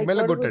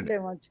 మెల్లగా కొట్టండి,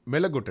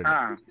 మెల్లగా కొట్టండి.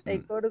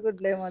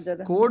 కోడిగుడ్లేమో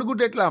చూడండి.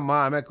 కోడిగుడ్డు ఎట్లా అమ్మా?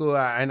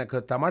 ఆయనకు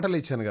టమాటాలు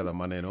ఇచ్చాను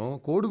కదమ్మా నేను,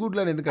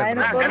 కోడిగుడ్లని ఎందుకు ఆయన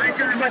అంటున్నా?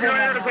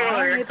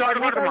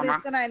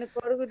 తీసుకుని ఆయన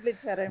కోడిగుడ్లు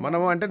ఇచ్చారు.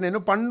 మనం అంటే నేను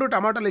పండు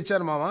టమాటాలు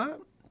ఇచ్చాను మామ,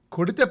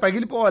 కొడితే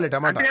పగిలిపోవాలి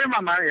టమాటా.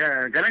 మామ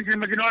గణేష్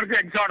నిమజ్జనం వరకు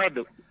ఎగ్స్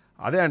వాడద్దు.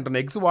 అదే అంటున్నా,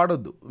 ఎగ్స్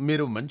వాడొద్దు.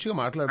 మీరు మంచిగా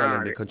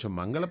మాట్లాడాలండి, కొంచెం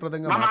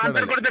మంగళప్రదంగా ఆన్సర్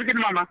మాట్లాడాలి. కూడా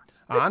దొరికింది మామ.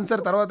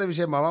 ఆన్సర్ తర్వాత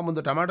విషయం మామ,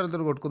 ముందు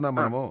టమాటాలతో కొట్టుకుందాం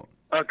మనము.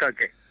 Okay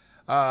okay.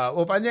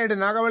 ఓ పని చేయండి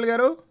నాగవల్లి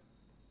గారు,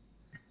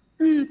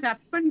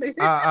 చెప్పండి.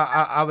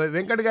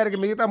 వెంకట్ గారికి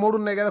మిగతా 3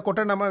 ఉన్నాయి కదా,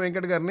 కొట్టండి అమ్మా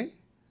వెంకట్ గారిని.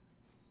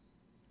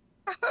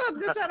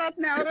 వద్దు సార్,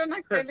 అతను ఎవరో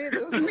నాకు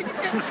తెలియదు.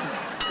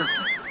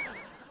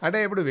 అంటే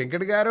ఇప్పుడు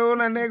వెంకట్ గారు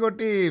నన్నే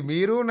కొట్టి,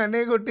 మీరు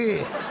నన్నే కొట్టి.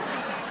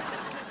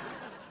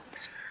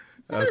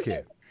 ఓకే,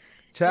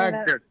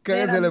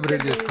 చక్కగా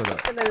సెలబ్రేట్ చేసుకుందాం.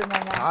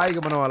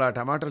 హాయిగా మనం అలా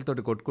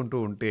టమాటాలతోటి కొట్టుకుంటూ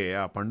ఉంటే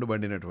ఆ పండు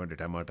బండినటువంటి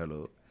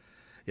టమాటాలు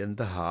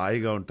ఎంత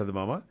హాయిగా ఉంటుంది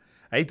మామ.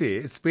 అయితే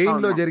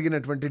స్పెయిన్లో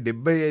జరిగినటువంటి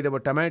 75వ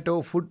టమాటో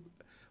ఫుడ్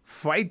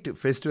ఫైట్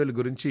ఫెస్టివల్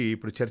గురించి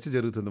ఇప్పుడు చర్చ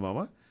జరుగుతుంది మామ.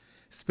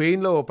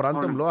 స్పెయిన్లో ఓ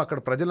ప్రాంతంలో అక్కడ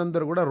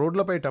ప్రజలందరూ కూడా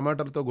రోడ్లపై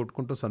టమాటాలతో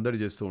కొట్టుకుంటూ సందడి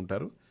చేస్తూ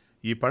ఉంటారు.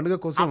 ఈ పండుగ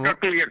కోసం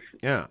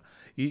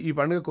ఈ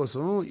పండుగ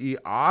కోసం ఈ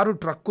 6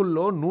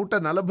 ట్రక్కుల్లో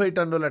 140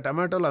 టన్నుల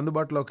టమాటోలు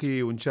అందుబాటులోకి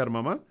ఉంచారు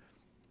మామ.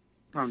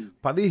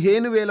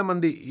 15,000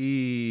 మంది ఈ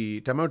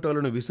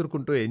టమాటోలను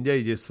విసురుకుంటూ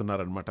ఎంజాయ్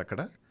చేస్తున్నారనమాట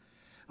అక్కడ.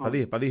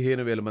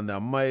 15,000 మంది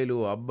అమ్మాయిలు,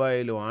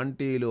 అబ్బాయిలు,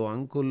 ఆంటీలు,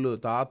 అంకుళ్ళు,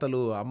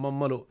 తాతలు,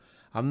 అమ్మమ్మలు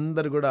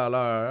అందరు కూడా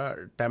అలా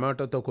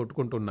టమాటోతో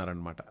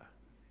కొట్టుకుంటున్నారనమాట.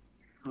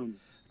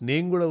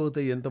 నేను కూడా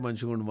పోతే ఎంత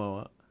మంచిగా ఉండు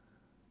మావా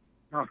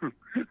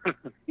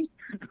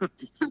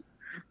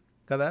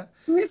కదా.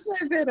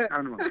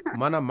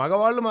 మన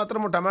మగవాళ్ళు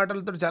మాత్రం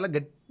టమాటాలతో చాలా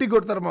గట్టి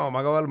కొడతారు మా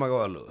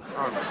మగవాళ్ళు.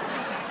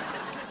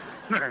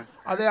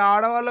 అదే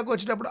ఆడవాళ్ళకు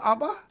వచ్చినప్పుడు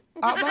ఆబా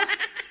ఆబా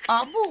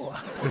ఆబు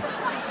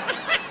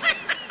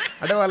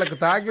అంటే వాళ్ళకు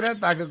తాకినా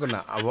తాకకున్నా,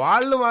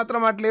 వాళ్ళు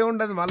మాత్రం అట్లే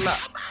ఉండదు. మళ్ళా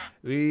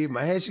ఈ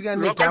మహేష్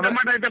గారిని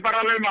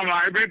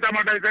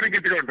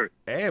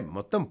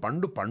మొత్తం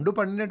పండు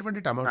పండినటువంటి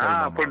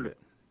టమాటాలు,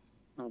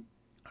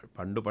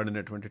 పండు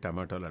పండినటువంటి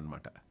టమాటాలు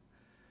అనమాట.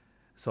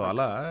 సో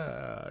అలా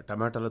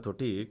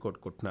టమాటాలతోటి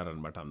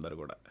కొట్టుకుంటున్నారనమాట అందరు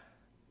కూడా.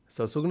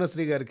 సో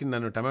సుగుణశ్రీ గారికి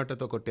నన్ను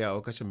టమాటాతో కొట్టే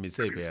అవకాశం మిస్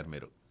అయిపోయారు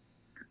మీరు.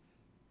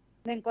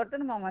 నేను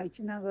కొట్టను మామ,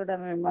 ఇచ్చినా కూడా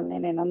మిమ్మల్ని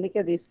నేను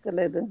అందుకే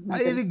తీసుకోలేదు.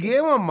 ఇది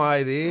గేమ్ అమ్మా,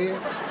 ఇది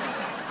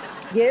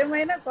గేమ్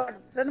అయినా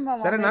కొట్టను మామ.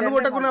 సరే నన్ను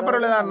కొట్టకున్నా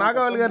పర్వాలేదా,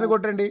 నాగవల్లి గారిని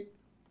కొట్టండి.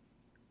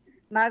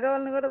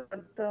 నాగవల్ని కూడా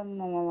కొట్టాం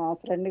మామ, మా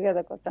ఫ్రెండ్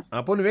కదా కొట్టాం.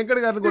 పోనీ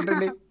వెంకట్ గారిని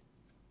కొట్టండి.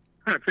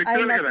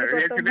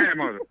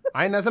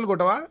 ఆయన అసలు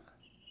కొట్టవా?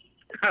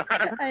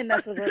 ఆయన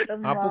అసలు కొట్టాం.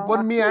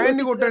 పోనీ మీ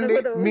ఆయన్ని కొట్టండి,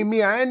 మీ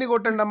ఆయన్ని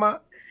కొట్టండి అమ్మా.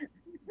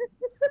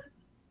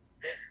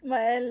 మా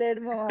ఆయన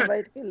లేడు మామ,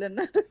 బయటకు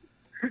వెళ్ళున్నాడు.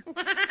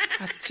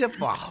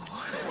 అచ్చబ్బా,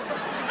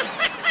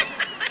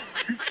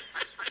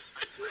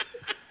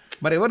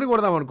 మరి ఎవరిని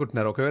కొడదాం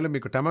అనుకుంటున్నారు? ఒకవేళ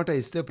మీకు టమాటా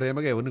ఇస్తే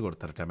ప్రేమగా ఎవరిని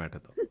కొడతారు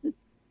టమాటాతో?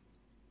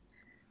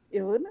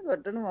 ఎవరిని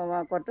కొట్టను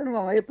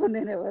మామ, ఇప్పుడు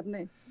నేను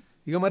ఎవరిని.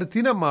 ఇక మరి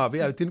తినమ్మా,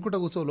 అవి తినుకుంటా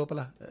కూర్చో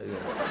లోపల.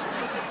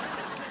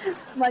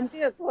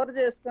 మంచిగా కూర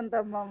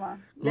చేసుకుంటాం మామ,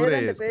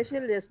 లేదంటే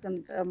ఫేషియల్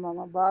చేసుకుంటాం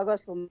మామ, బాగా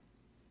వస్తుంది.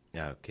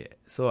 ఓకే,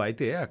 సో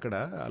అయితే అక్కడ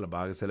అలా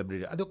బాగా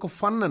సెలబ్రేట్, అది ఒక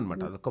ఫన్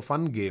అనమాట, అదొక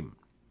ఫన్ గేమ్.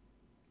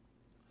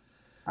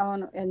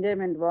 అవును,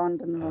 ఎంజాయ్మెంట్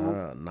బాగుంటుంది.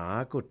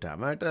 నాకు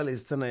టమాటాలు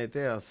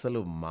ఇస్తానైతే అసలు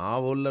మా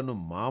ఊళ్ళను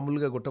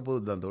మామూలుగా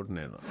కొట్టపోదు దాంతో.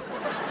 నేను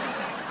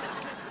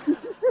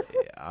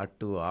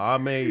అటు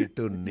ఆమె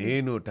ఇటు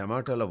నేను,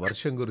 టమాటాల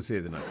వర్షం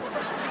కురిసేది నాకు.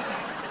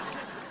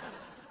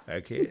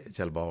 ఓకే,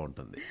 చాలా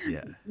బాగుంటుంది.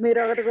 మీరు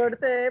ఒకటి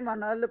కొడితే మన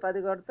వాళ్ళు 10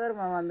 కొడతారు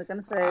మామ,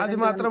 అందుకని అది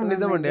మాత్రం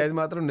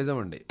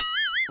నిజమండి.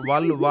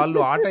 వాళ్ళు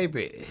ఆట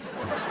అయిపోయి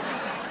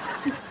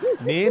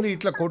నేను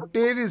ఇట్లా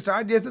కొట్టేది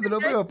స్టార్ట్ చేసేది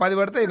లోపే 10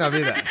 పడతాయి నా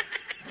మీద.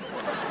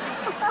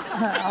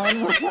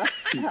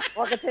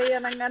 ఒక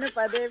చెయ్యనంగానే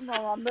 10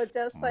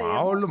 వచ్చేస్తాయి. మా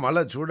వాళ్ళు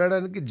మళ్ళీ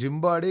చూడడానికి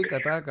జింబాడి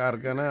కథా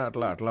కార్ఖానా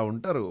అట్లా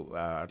ఉంటారు.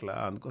 అట్లా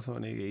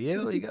అందుకోసం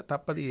ఏదో ఇక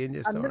తప్పది, ఏం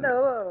చేస్తాం. అందులో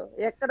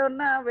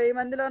ఎక్కడున్నా 1000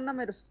 మందిలో ఉన్నా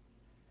మీరు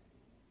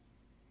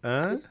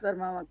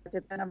మామ,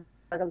 ఖచ్చితంగా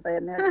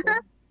తగలుతాయని.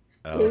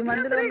 1000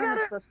 మందిలో ఉన్నా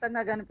మీరు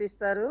స్పష్టంగా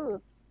కనిపిస్తారు,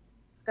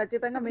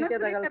 ఖచ్చితంగా మీకే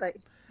తగలుతాయి.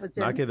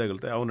 నాకే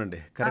తగులుతాయి. అవునండి,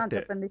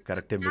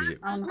 కరెక్టే మీరు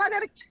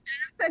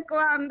ఎక్కువ,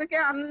 అందుకే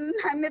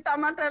అన్ని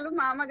టమాటాలు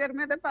మామగారి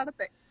మీద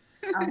పడతాయి.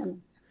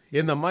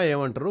 ఏందమ్మా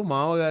ఏమంటారు?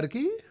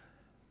 మామగారికి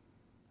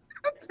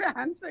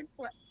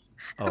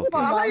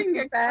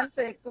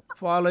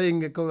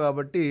ఫాలోయింగ్ ఎక్కువ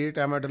కాబట్టి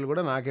టమాటాలు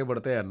కూడా నాకే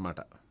పడతాయి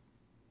అన్నమాట.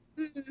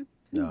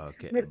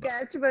 మీరు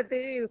క్యాచ్ బట్టి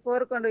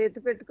కోరుకుండా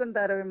ఎత్తి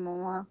పెట్టుకుంటారు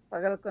మామ,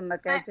 పగలకుండా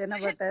క్యాచ్ అయినా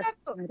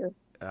పట్టేస్తారు మీరు.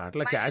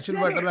 అట్లా క్యాషువల్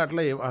బట్టలు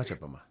అట్లా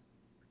చెప్పమ్మా.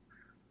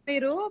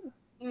 మీరు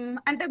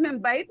అంటే మేము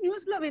బయట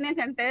న్యూస్ లో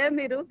వినేకంటే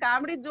మీరు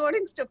కామెడీ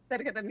జోడించి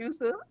చెప్తారు కదా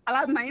న్యూస్, అలా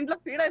మైండ్ లో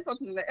ఫీడ్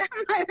అయిపోతుంది.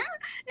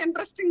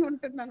 ఇంట్రెస్టింగ్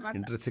ఉంటుంది అనమాట.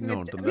 ఇంట్రెస్టింగ్ గా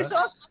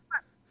ఉంటుందా?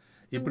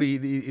 ఇప్పుడు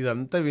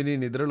ఇదంతా విని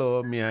నిద్రలో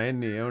మీ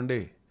ఆయన్ని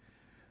ఏమండి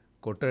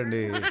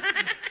కొట్టండి,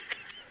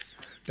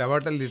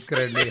 టమాటాలు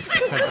తీసుకురండి,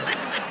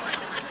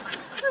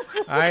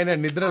 ఆయన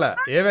నిద్రలా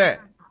ఏవే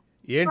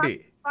ఏంటి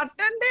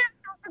కొట్టండి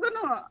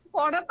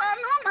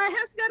కొడతాను,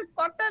 మహేష్ గారు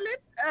కొట్టాలి,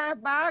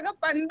 బాగా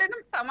పండిన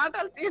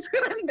టమాటాలు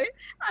తీసుకురండి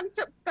అని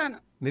చెప్తాను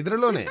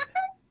నిద్రలోనే.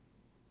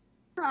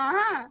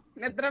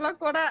 నిద్రలో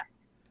కూడా.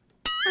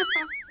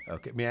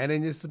 ఓకే, మీ ఆయన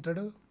ఏం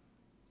చేస్తుంటాడు?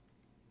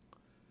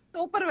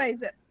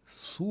 సూపర్వైజరా?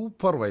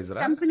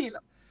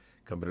 కంపెనీలో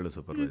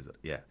సూపర్వైజర్.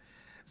 యా.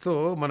 సో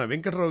మన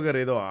వెంకటరావు గారు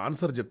ఏదో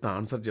ఆన్సర్ చెప్తా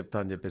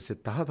అని చెప్పేసి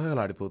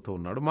తహతహలాడిపోతూ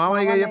ఉన్నాడు.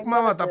 మామయ్య చెప్పు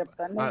మామ.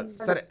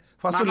 సరే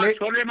ఫస్ట్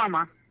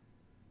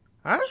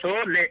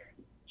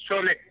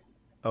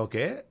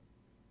ఓకే,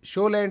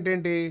 షోలే అంటే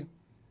ఏంటి?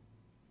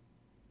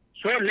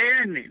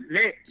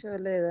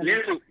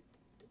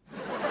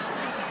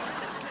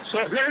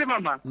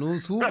 నువ్వు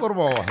సూపర్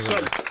బావా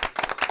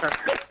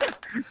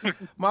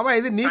మామ.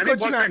 ఇది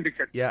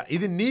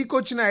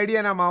నీకొచ్చిన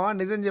ఐడియానా మామ?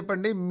 నిజం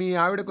చెప్పండి, మీ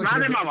ఆవిడకి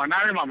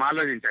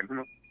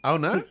ఆలోచించాను.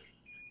 అవునా?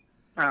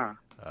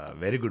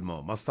 వెరీ గుడ్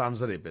మామ, మస్తు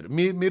ఆన్సర్ అయిపోయారు.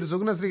 మీరు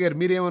సుగుణశ్రీ గారు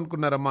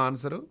మీరేమనుకున్నారమ్మా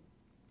ఆన్సరు?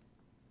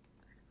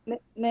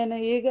 నేను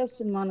ఈగ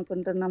సినిమా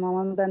అనుకుంటున్నా మామ.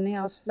 దాన్ని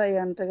హౌస్ ఫ్లై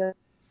అంటగా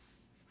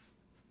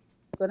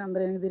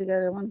అందరూ వెనక్కి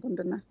తిరిగారేమో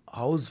అనుకుంటున్నా.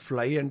 హౌస్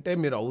ఫ్లై అంటే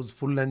మీరు హౌస్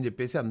ఫుల్ అని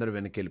చెప్పేసి అందరూ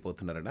వెనక్కి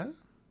వెళ్ళిపోతున్నారడా?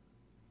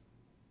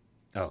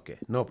 Okay,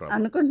 no problem.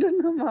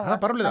 అనుకుంటున్నా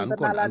పర్వాలేదు,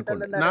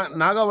 అనుకోండి.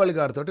 నాగావళి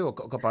గారితో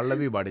ఒక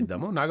పల్లవి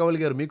పాడిద్దాము. నాగావళి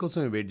గారు మీకోసం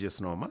వెయిట్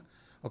చేస్తున్నామమ్మా.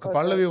 ఒక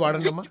పల్లవి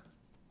వాడండి అమ్మా.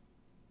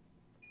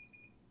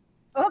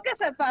 ఓకే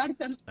సార్,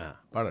 పాడతాను.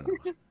 పాడండి.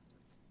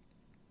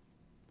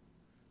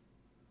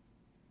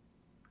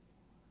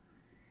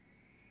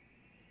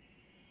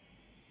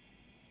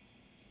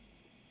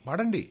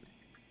 పాడండి.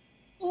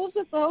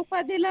 చూసుకో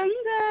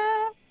పదిలంగా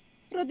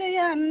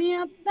హృదయాన్ని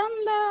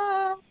అద్దంలా,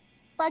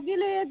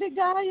 పగిలేది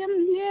గాయం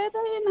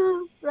ఏదైనా,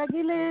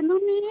 రగిలేను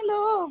నీలో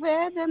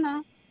వేదన.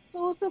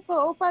 చూసుకో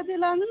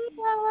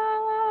పదిలంగా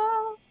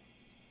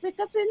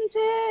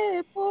వికసించే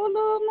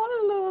పూలు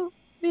ముళ్ళు,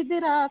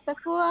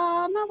 విధిరాతకు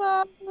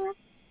ఆనవాళ్ళు.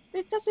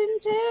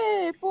 వికసించే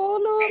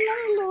పూలు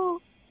ముళ్ళు,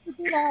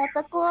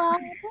 విధిరాతకు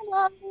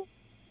ఆనవాళ్ళు.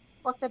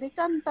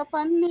 ఒకరికంట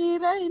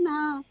పన్నీరైనా,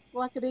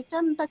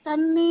 ఒకరికంట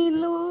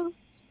కన్నీళ్ళు.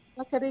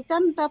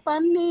 ఒకరికంట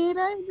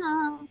పన్నీరైనా,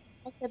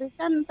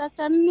 ఒకరికంట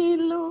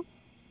కన్నీళ్ళు.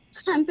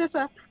 అంతే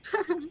సార్.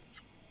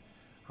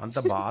 అంత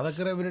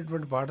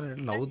బాధకరమైనటువంటి పాట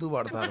నవ్వుతూ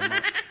పాడతారమ్మా.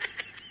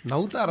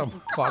 నవ్వుతారమ్మా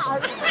పాట.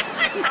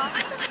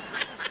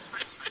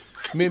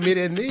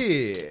 మీరేంది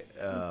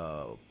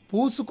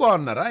పూసుకో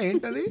అన్నారా?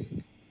 ఏంటది?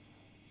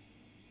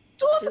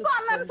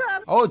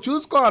 ఓ,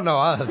 చూసుకో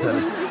అన్నావా?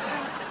 సరే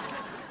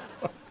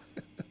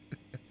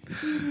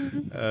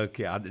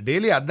ఓకే.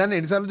 డైలీ అద్దాన్ని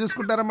ఎన్నిసార్లు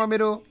చూసుకుంటారమ్మా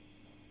మీరు?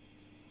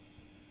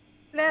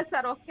 లేదు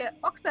సార్,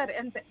 ఒకసారి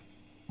అంతే.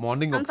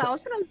 మార్నింగ్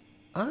అవసరం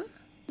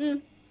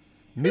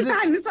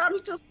ఎన్నిసార్లు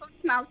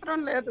చూసుకోవాల్సిన అవసరం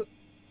లేదు.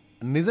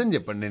 నిజం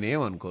చెప్పండి,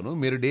 నేనేమనుకోను.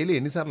 మీరు డైలీ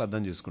ఎన్నిసార్లు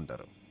అద్దం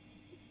చూసుకుంటారు?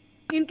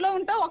 ఇంట్లో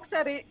ఉంటే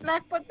ఒకసారి,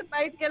 లేకపోతే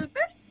బయటకు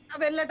వెళ్తే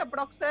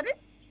వెళ్ళేటప్పుడు ఒకసారి,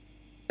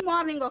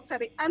 మార్నింగ్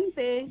ఒకసారి,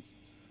 అంతే.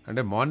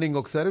 అంటే మార్నింగ్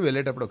ఒకసారి,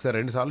 వెళ్ళేటప్పుడు ఒకసారి,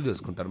 2 సార్లు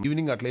చూసుకుంటారు.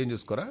 ఈవినింగ్ అట్లా ఏం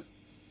చూసుకోరా?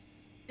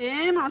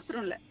 ఏం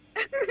అవసరం లేదు.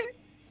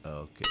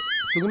 ఓకే.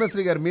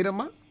 సుగుణశ్రీ గారు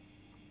మీరమ్మా?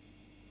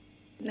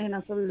 నేను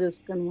అసలు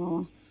చూసుకోను మామ.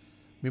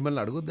 మిమ్మల్ని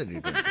అడుగుద్దండి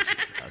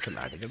అసలు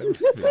అడగడం.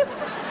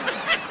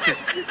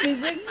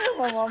 నిజంగా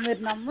మామ,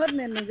 మీరు నమ్మరు,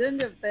 నేను నిజం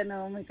చెప్తాను.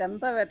 మీకు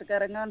అంతా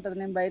వెటకారంగా ఉంటది.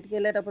 నేను బయటకు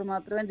వెళ్ళేటప్పుడు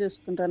మాత్రమే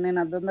చూసుకుంటాను. నేను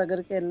అద్దం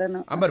దగ్గరికి వెళ్ళాను.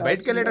 మరి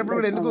బయటకు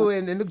వెళ్ళేటప్పుడు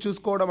ఎందుకు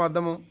చూసుకోవడం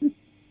అద్దము?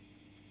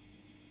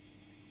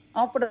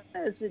 అప్పుడు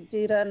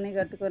చీర అన్ని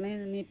కట్టుకొని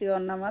నీట్గా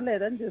ఉన్నామా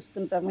లేదని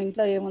చూసుకుంటాము.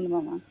 ఇంట్లో ఏముంది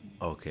మామ.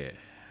 ఓకే.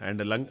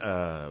 అండ్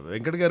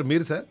వెంకట్ గారు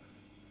మీరు సార్?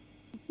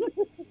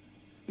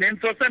 నేను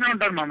చూస్తూనే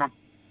ఉంటాను మామ.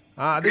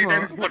 అది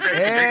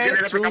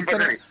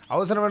చూస్తాను,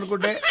 అవసరం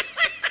అనుకుంటే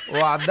ఓ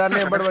అద్దాన్ని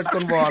ఎంబడి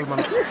పెట్టుకొని పోవాలి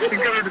మనం.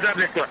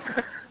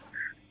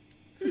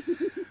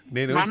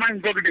 నేను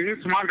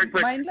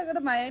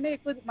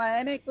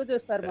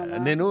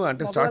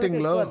అంటే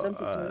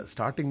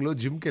స్టార్టింగ్ లో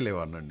జిమ్కి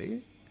వెళ్ళేవాడినండి.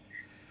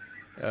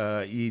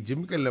 ఈ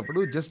జిమ్కి వెళ్ళినప్పుడు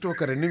జస్ట్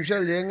ఒక 2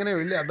 నిమిషాలు చేయంగానే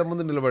వెళ్ళి అద్దం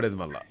ముందు నిలబడేది.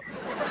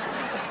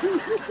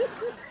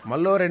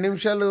 మళ్ళీ 2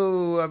 నిమిషాలు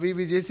అవి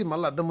ఇవి చేసి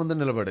మళ్ళీ అద్దం ముందు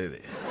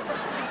నిలబడేది.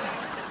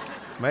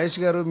 మహేష్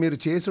గారు మీరు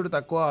చేసుడు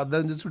తక్కువ,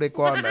 అద్దం చూసుడు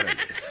ఎక్కువ అన్నారు.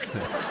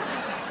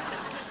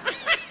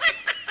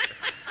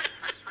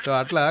 సో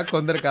అట్లా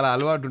కొందరికి అలా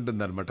అలవాటు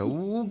ఉంటుంది అనమాట.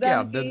 ఊకే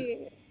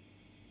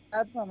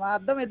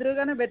అద్దం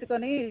ఎదురుగానే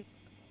పెట్టుకొని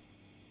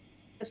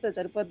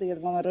సరిపోద్ది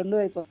కదా మామ. 2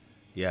 అయిపోతాయి.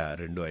 యా,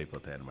 2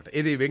 అయిపోతాయి అనమాట.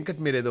 ఇది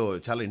వెంకట్ మీరు ఏదో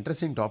చాలా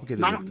ఇంట్రెస్టింగ్ టాపిక్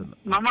ఏదో చెప్తున్నా.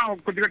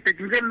 కొద్దిగా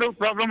టెక్నికల్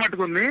ప్రాబ్లం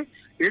అట్టుకుంది.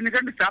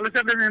 ఎందుకంటే చాలా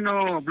సార్లు నేను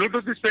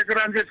బ్లూటూత్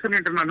స్పీకర్ ఆన్ చేసుకుని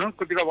వింటున్నాను.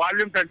 కొద్దిగా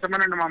వాల్యూమ్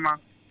పెంచమనండి మామ.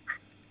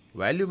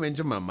 వాల్యూమ్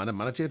ఏంచం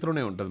మన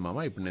చేతిలోనే ఉంటుంది మామ.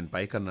 ఇప్పుడు నేను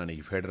పైకి అన్నాను,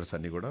 ఈ ఫేడర్స్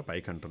అన్నీ కూడా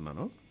పైకి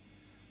అంటున్నాను.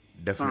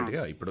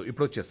 డెఫినెట్గా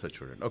ఇప్పుడు వచ్చేస్తుంది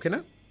చూడండి, ఓకేనా?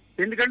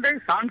 ఎందుకంటే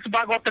సాంగ్స్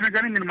బాగా వస్తున్నాయి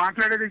కానీ నేను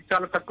మాట్లాడేది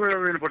చాలా తక్కువ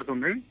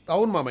వినపడుతుంది.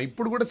 అవును మామ,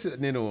 ఇప్పుడు కూడా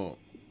నేను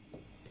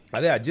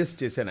అదే అడ్జస్ట్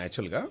చేశాను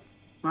యాక్చువల్గా.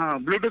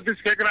 బ్లూటూత్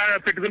స్పీకర్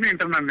పెట్టుకుని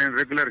వింటున్నాను నేను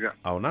రెగ్యులర్ గా.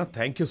 అవునా?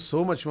 థ్యాంక్ యూ సో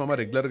మచ్ మామ.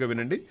 రెగ్యులర్గా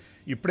వినండి.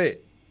 ఇప్పుడే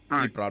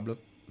ఈ ప్రాబ్లం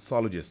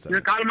సాల్వ్ చేస్తాను.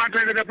 నేను కాల్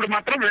మాట్లాడేటప్పుడు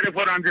మాత్రం వేరే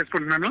ఫోన్ ఆన్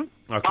చేసుకుంటున్నాను.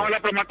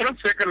 కావాలప్పుడు మాత్రం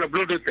స్పీకర్ లో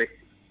Bluetooth.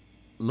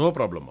 No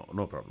problem,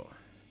 no problem.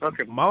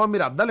 Okay మామ,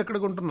 మీరు అద్దాలు ఎక్కడ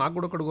కొంటారు? నాకు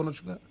కూడా ఒకటి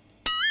కొనొచ్చుగా.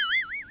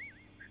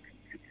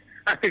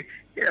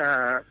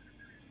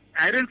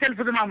 ఐరన్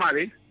సెల్ఫ్ మామ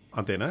అది.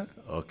 అంతేనా?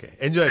 Okay,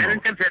 enjoy.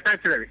 Iron self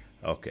attach అది.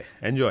 Okay,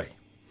 enjoy.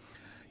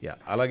 యా,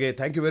 అలాగే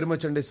థ్యాంక్ యూ వెరీ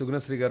మచ్ అండి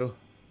సుగుణశ్రీ గారు.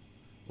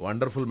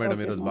 వండర్ఫుల్ మేడం,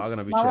 ఈరోజు బాగా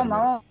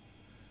నవ్వించారు.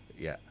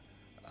 యా,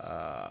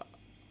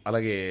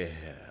 అలాగే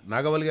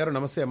నాగవల్లి గారు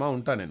నమస్తే అమ్మా,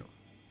 ఉంటా నేను.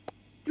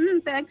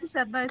 Thank you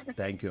sir, bye sir.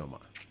 Thank you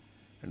అమ్మా.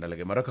 అండ్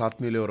అలాగే మరొక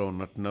ఆత్మీయులు ఎవరో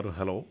ఉన్నట్టున్నారు.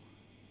 హలో.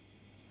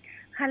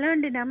 హలో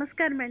అండి,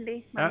 నమస్కారం అండి.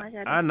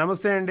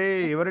 నమస్తే అండి,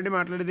 ఎవరండి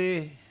మాట్లాడేది?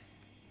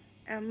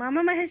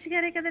 మామ మహేష్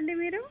గారే కదండి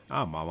మీరు?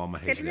 మామ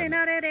మహేష్ తెలుగు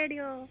NRI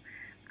రేడియో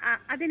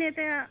అధినేత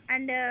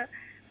అండ్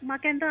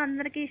మాకెంతో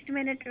అందరికి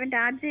ఇష్టమైనటువంటి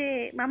ఆర్జే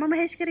మామ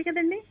మహేష్ గారే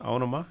కదండి?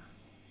 అవునమ్మా.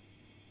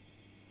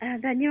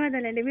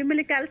 ధన్యవాదాలండి.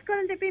 మిమ్మల్ని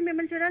కలుసుకోవాలని చెప్పి,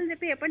 మిమ్మల్ని చూడాలని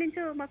చెప్పి ఎప్పటి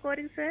నుంచో మా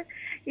కోరిక సార్.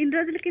 ఇన్ని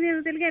రోజులకి నేను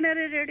తెలుగు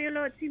NRI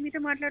రేడియోలో వచ్చి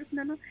మీతో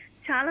మాట్లాడుతున్నాను.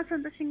 చాలా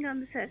సంతోషంగా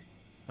ఉంది సార్.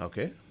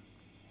 ఓకే,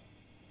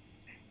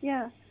 యా,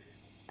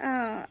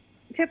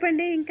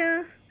 చెప్పండి. ఇంకా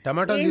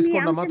టమాటాలు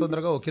తీసుకోండి అమ్మా,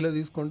 తొందరగా 1 కిలో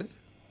తీసుకోండి.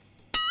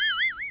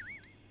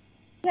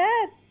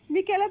 సార్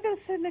మీకు ఎలా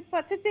తెలుసు సార్? నాకు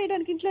పచ్చడి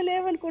చేయడానికి ఇంట్లో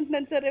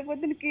లేవనుకుంటున్నాను సార్. రేపు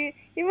పొద్దునకి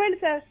ఇవ్వండి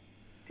సార్,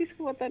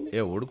 తీసుకుపోతాను.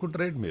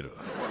 ఉడుకుంటారేంటి మీరు?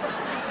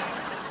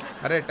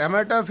 అరే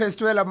టమాటా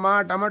ఫెస్టివల్ అమ్మా,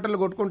 టమాటాలు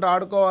కొట్టుకుంటూ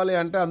ఆడుకోవాలి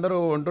అంటే అందరూ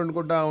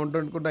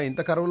వండుకుంటా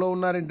ఇంత కరువులో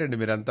ఉన్నారేంటండి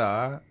మీరంతా?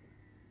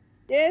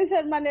 ఏం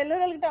సార్, మా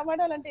నెల్లూరుకి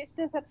టమాటాలు అంటే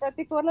ఇష్టం సార్.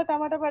 ప్రతి కూరలో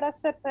టమాటా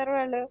పడేస్తారు సార్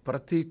వాళ్ళు.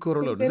 ప్రతి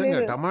కూరలో నిజంగా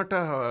టమాటా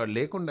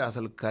లేకుండా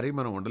అసలు కర్రీ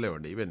మనం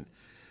ఉండలేమండి. ఈవెన్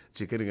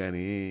చికెన్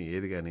కానీ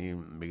ఏది కానీ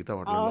మిగతా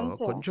వాటిలో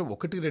కొంచెం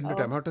 1-2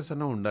 టమాటోస్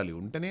అన్నా ఉండాలి,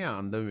 ఉంటేనే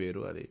అందం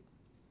వేరు అది.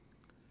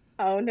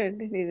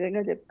 అవునండి,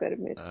 నిజంగా చెప్పారు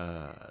మీరు.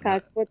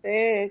 కాకపోతే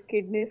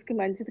కిడ్నీస్ కి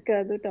మంచిది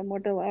కాదు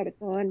టమోటా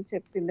వాడకం అని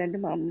చెప్పిందండి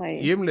మా అమ్మాయి.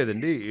 ఏం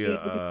లేదండి,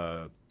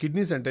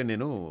 కిడ్నీస్ అంటే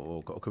నేను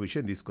ఒక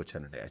విషయం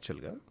తీసుకొచ్చానండి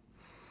యాక్చువల్గా.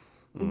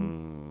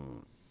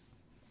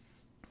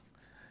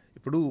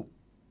 ఇప్పుడు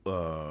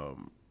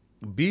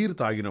బీర్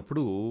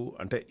తాగినప్పుడు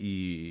అంటే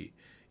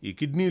ఈ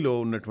కిడ్నీలో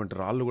ఉన్నటువంటి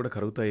రాళ్ళు కూడా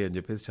కరుగుతాయి అని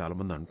చెప్పేసి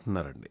చాలామంది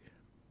అంటున్నారండి.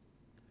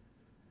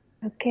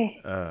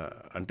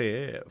 అంటే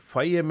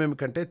 5 mm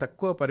కంటే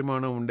తక్కువ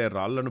పరిమాణం ఉండే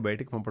రాళ్లను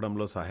బయటికి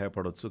పంపడంలో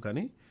సహాయపడవచ్చు,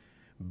 కానీ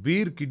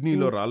బీర్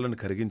కిడ్నీలో రాళ్లను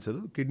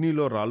కరిగించదు.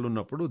 కిడ్నీలో రాళ్ళు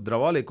ఉన్నప్పుడు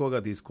ద్రవాలు ఎక్కువగా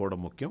తీసుకోవడం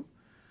ముఖ్యం.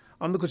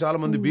 అందుకు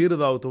చాలామంది బీరు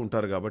తాగుతూ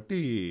ఉంటారు కాబట్టి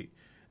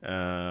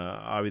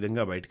ఆ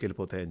విధంగా బయటికి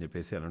వెళ్ళిపోతాయని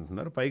చెప్పేసి అని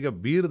అంటున్నారు. పైగా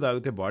బీరు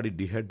తాగితే బాడీ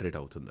డిహైడ్రేట్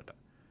అవుతుందట.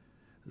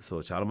 సో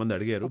చాలామంది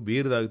అడిగారు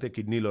బీరు తాగితే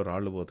కిడ్నీలో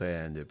రాళ్ళు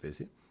పోతాయా అని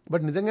చెప్పేసి.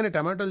 బట్ నిజంగానే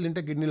టమాటోలు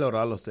తింటే కిడ్నీలో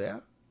రాళ్ళు వస్తాయా?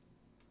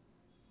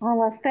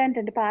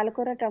 వస్తాయంటండి.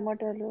 పాలకూర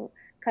టమాటోలు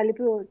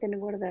కలిపి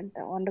తినకూడదంట,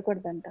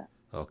 వండకూడదంట.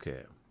 ఓకే,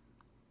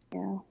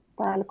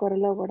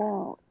 పాలకూరలో కూడా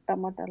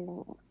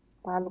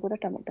పాలకూర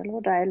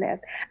టమాటాలు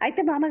రాయలేదు.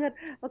 అయితే మామగారు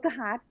ఒక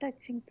హార్ట్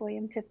టచింగ్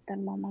పోయం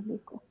చెప్తాను మామ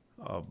మీకు.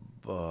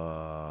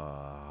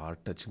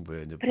 హార్ట్ టచింగ్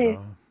పోయం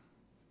చెప్తాను.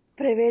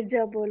 ప్రైవేట్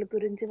జాబ్ వాళ్ళ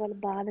గురించి వాళ్ళ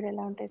బాధలు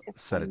ఎలా ఉంటాయో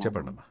చెప్తాను. సరే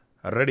చెప్పండి అమ్మా,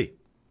 రెడీ.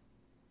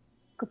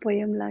 ఒక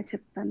పోయం లా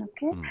చెప్తాను.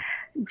 ఓకే.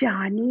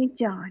 జానీ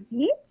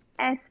జానీ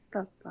ఎస్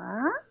పాపా,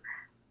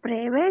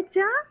 private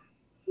job?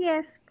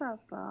 Yes,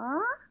 Papa.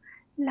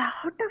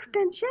 Lot of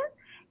tension?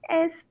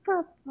 Yes,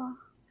 Papa.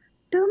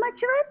 Too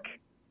much work?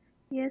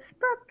 Yes,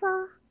 Papa.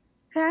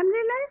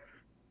 Family life?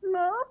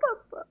 No,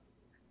 Papa.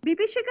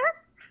 BP sugar?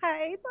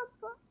 Hi,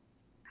 Papa.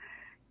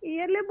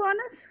 Yearly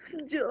bonus?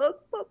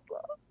 Joke, Papa.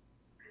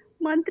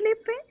 Monthly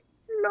pay?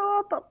 No,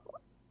 Papa.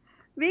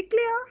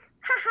 Weekly off?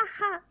 Ha ha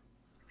ha.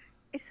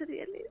 It's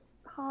really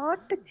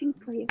heart-touching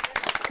for you.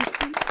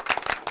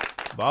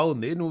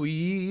 బాగుంది. నువ్వు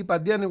ఈ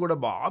పద్యాన్ని కూడా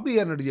బాబీ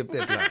అన్నట్టు చెప్తే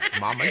ఎట్లా?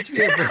 మా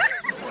మంచిగా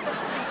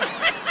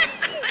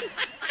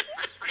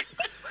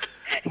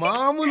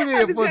మామూలుగా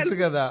చెప్పవచ్చు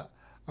కదా.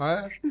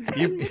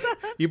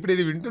 ఇప్పుడు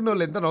ఇది వింటున్న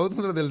వాళ్ళు ఎంత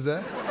నవ్వుతున్నారో తెలుసా?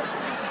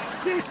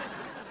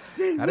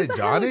 అరే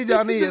జానీ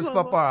జానీ ఎస్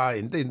పాప,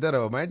 ఇంత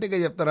రొమాంటిక్ గా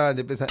చెప్తారా అని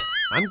చెప్పేసి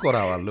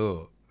అనుకోరా వాళ్ళు.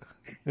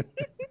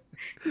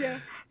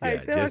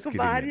 అయితే ఒక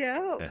భార్య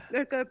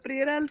ఒక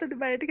ప్రియురాలతో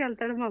బయటకు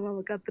వెళ్తాడు మా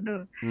మామ అతను.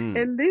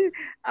 వెళ్ళి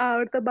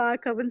ఆవిడతో బాగా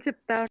కబుర్లు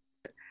చెప్తా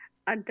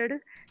అంటాడు.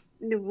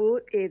 నువ్వు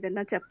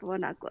ఏదైనా చెప్పవా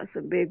నా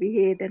కోసం బేబీ,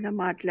 ఏదైనా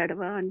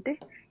మాట్లాడవా అంటే,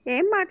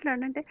 ఏం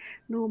మాట్లాడంటే,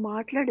 నువ్వు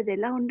మాట్లాడేది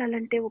ఎలా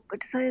ఉండాలంటే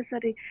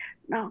ఒక్కటిసారి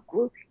నాకు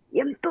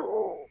ఎంతో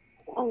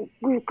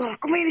ఒక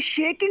రకమైన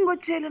షేకింగ్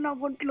వచ్చేయాలి నా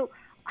ఒంట్లో,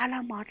 అలా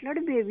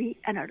మాట్లాడు బేబీ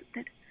అని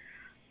అడుగుతాడు.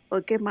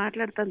 ఓకే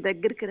మాట్లాడతాను,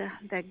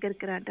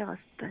 దగ్గరికి రా అంటే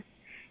వస్తాను.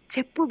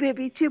 చెప్పు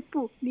బేబీ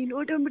చెప్పు, నీ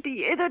నోటమిటి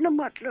ఏదైనా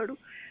మాట్లాడు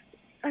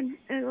అని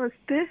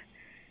వస్తే,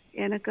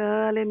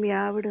 వెనకాలే మీ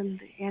ఆవిడ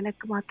ఉంది,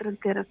 వెనక్కి మాత్రం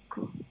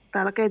తిరక్కు,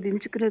 తలకాయ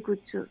దించుకునే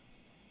కూర్చో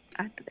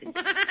అంటది.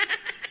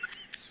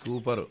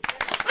 సూపర్,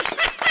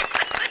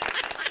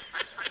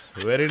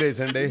 వెరీ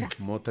నైస్ అండి.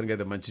 మొత్తానికి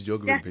అయితే మంచి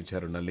జోక్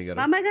వినిపించారు నల్లి గారు.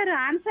 మామగారు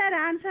ఆన్సర్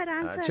ఆన్సర్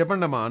ఆన్సర్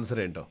చెప్పండి అమ్మా,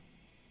 ఆన్సర్ ఏంటో.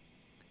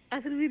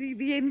 అసలు మీరు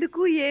ఇది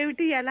ఎందుకు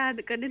ఏమిటి ఎలా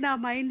అనకండి, నా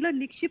మైండ్ లో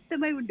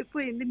నిక్షిప్తమై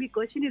ఉండిపోయింది మీ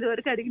క్వశ్చన్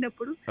ఇదివరకు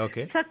అడిగినప్పుడు.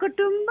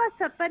 సకుటుంబ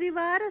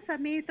సపరివార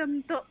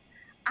సమేతంతో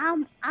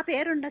ఆ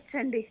పేరు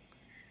ఉండొచ్చండి.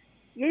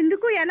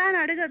 ఎందుకు ఎలా అని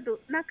అడగద్దు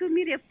నాకు.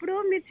 మీరు ఎప్పుడో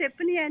మీరు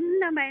చెప్పిన అన్ని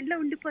నా మైండ్ లో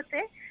ఉండిపోతే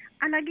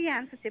అలాగే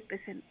ఆన్సర్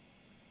చెప్పేశాను.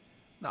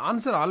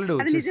 ఆన్సర్ ఆల్రెడీ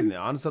వచ్చేసింది.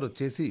 ఆన్సర్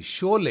వచ్చేసి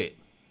షోలే.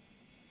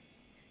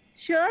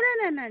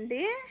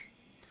 షోలేనండి.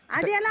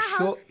 అది ఎలా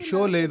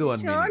షో లేదు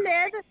అని.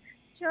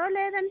 షో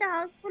లేదంటే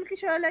హౌస్ఫుల్ కి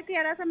షోలకి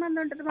ఎలా సంబంధం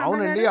ఉంటుంది?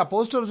 అవునండి, ఆ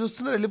పోస్టర్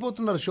చూస్తున్నారు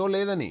వెళ్ళిపోతున్నారు షో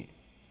లేదని.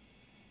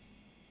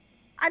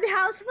 అది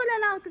హౌస్ఫుల్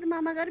ఎలా అవుతుంది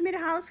మామగారు? మీరు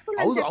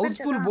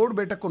హౌస్ఫుల్ బోర్డు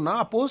పెట్టకున్నా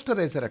ఆ పోస్టర్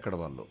వేశారు అక్కడ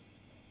వాళ్ళు.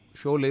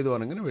 షో లేదు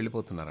అనగానే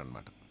వెళ్ళిపోతున్నారు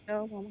అనమాట.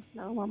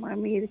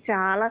 మీరు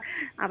చాలా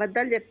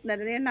అబద్ధాలు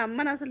చెప్తున్నారు, నేను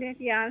నమ్మను అసలు.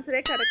 ఈ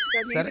ఆన్సరే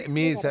కరెక్ట్. సరే,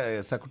 మీ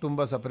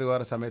సకుటుంబ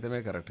సపరివార సమేతమే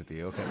correct.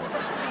 Okay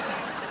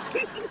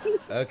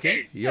okay,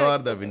 you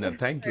are the winner.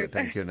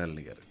 Thank you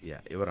Nalini గారు.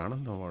 ఎవరు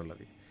ఆనందం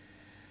వాళ్ళది,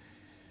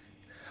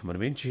 మనం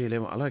ఏం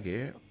చేయలేము. అలాగే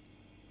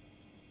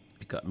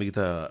ఇక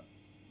మిగతా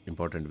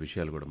ఇంపార్టెంట్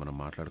విషయాలు కూడా మనం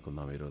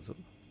మాట్లాడుకుందాం ఈరోజు.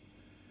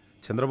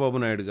 చంద్రబాబు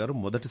నాయుడు గారు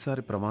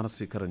మొదటిసారి ప్రమాణ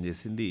స్వీకారం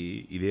చేసింది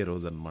ఇదే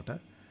రోజు అనమాట.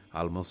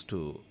 ఆల్మోస్ట్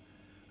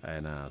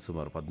ఆయన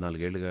సుమారు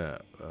 14 ఏళ్ళుగా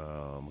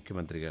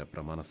ముఖ్యమంత్రిగా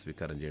ప్రమాణ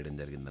స్వీకారం చేయడం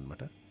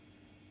జరిగిందనమాట.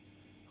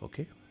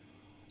 ఓకే,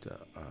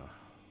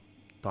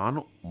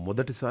 తాను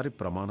మొదటిసారి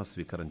ప్రమాణ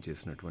స్వీకారం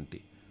చేసినటువంటి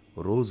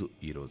రోజు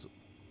ఈరోజు.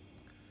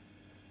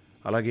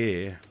 అలాగే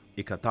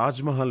ఇక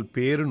తాజ్మహల్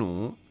పేరును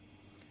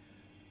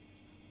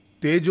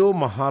తేజో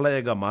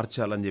మహాలయగా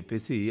మార్చాలని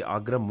చెప్పేసి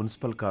ఆగ్రా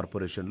మున్సిపల్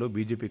కార్పొరేషన్లో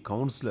బీజేపీ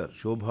కౌన్సిలర్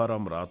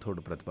శోభారాం రాథోడ్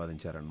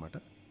ప్రతిపాదించారనమాట.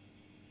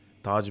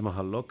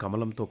 తాజ్మహల్లో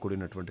కమలంతో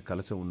కూడినటువంటి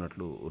కలశం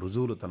ఉన్నట్లు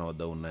రుజువులు తన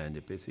వద్ద ఉన్నాయని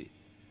చెప్పేసి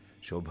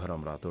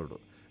శోభారాం రాథోడ్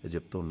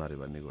చెప్తూ ఉన్నారు.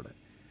 ఇవన్నీ కూడా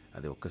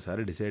అది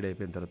ఒక్కసారి డిసైడ్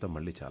అయిపోయిన తర్వాత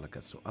మళ్ళీ చాలా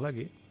కష్టం.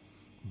 అలాగే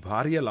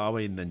భార్య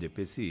లావైందని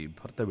చెప్పేసి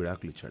భర్త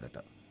విడాకులు ఇచ్చాడట.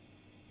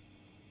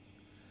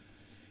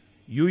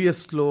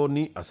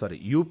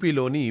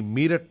 యూపీలోని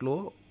మీరట్లో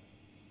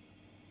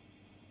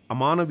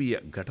అమానవీయ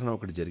ఘటన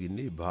ఒకటి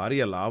జరిగింది.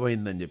 భార్య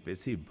లావైందని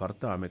చెప్పేసి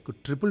భర్త ఆమెకు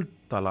ట్రిపుల్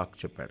తలాక్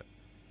చెప్పాడు.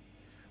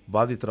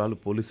 బాధితురాలు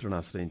పోలీసులను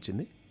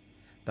ఆశ్రయించింది.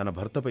 తన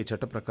భర్తపై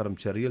చట్ట ప్రకారం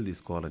చర్యలు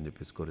తీసుకోవాలని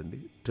చెప్పేసి కోరింది.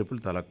 ట్రిపుల్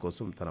తలాక్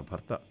కోసం తన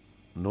భర్త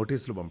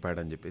నోటీసులు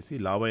పంపాడని చెప్పేసి,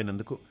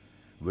 లావైనందుకు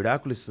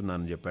విడాకులు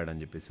ఇస్తున్నానని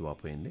చెప్పాడని చెప్పేసి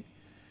వాపోయింది.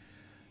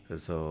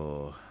 సో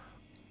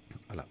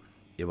అలా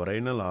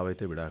ఎవరైనా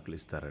లావైతే విడాకులు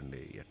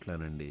ఇస్తారండి.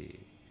 ఎట్లానండి,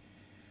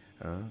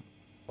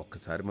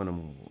 ఒక్కసారి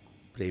మనము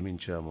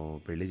ప్రేమించాము,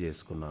 పెళ్లి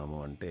చేసుకున్నాము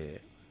అంటే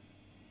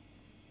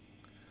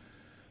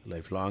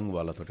లైఫ్ లాంగ్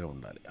వాళ్ళతోటే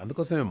ఉండాలి.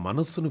 అందుకోసమే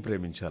మనస్సును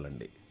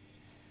ప్రేమించాలండి.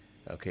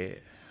 ఓకే,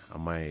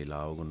 అమ్మాయి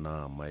లావుగున్నా,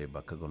 అమ్మాయి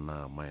బక్కగున్నా,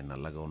 అమ్మాయి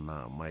నల్లగా ఉన్నా,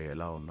 అమ్మాయి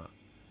ఎలా ఉన్నా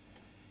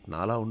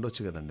నాలా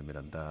ఉండొచ్చు కదండి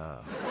మీరంతా.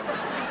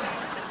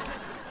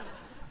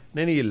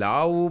 నేను ఈ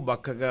లావు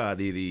బక్కగా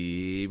అది ఇది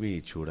ఏమీ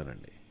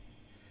చూడనండి.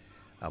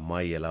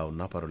 అమ్మాయి ఎలా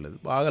ఉన్నా పర్వాలేదు.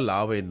 బాగా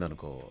లావు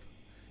అయిందనుకో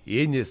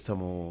ఏం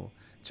చేస్తాము,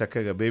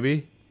 చక్కగా బేబీ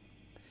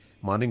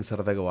మార్నింగ్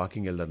సరదాగా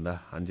వాకింగ్ వెళ్దా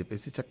అని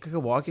చెప్పేసి చక్కగా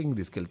వాకింగ్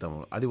తీసుకెళ్తాము.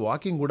 అది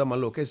వాకింగ్ కూడా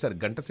మళ్ళీ ఒకేసారి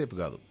గంట సేపు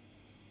కాదు,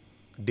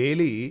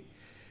 డైలీ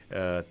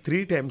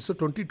 3 times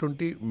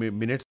 20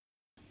 minutes.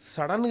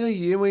 సడన్గా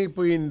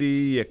ఏమైపోయింది,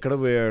 ఎక్కడ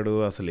పోయాడు,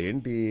 అసలు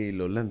ఏంటి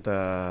లొల్లంతా,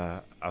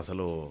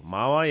 అసలు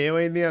మావా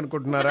ఏమైంది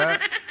అనుకుంటున్నారా?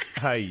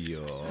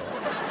 అయ్యో,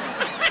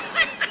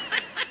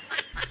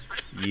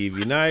 ఈ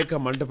వినాయక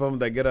మంటపం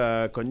దగ్గర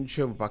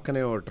కొంచెం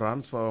పక్కనే ఓ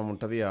ట్రాన్స్ఫార్మర్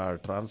ఉంటుంది. ఆ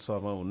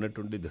ట్రాన్స్ఫార్మర్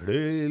ఉన్నట్టుండి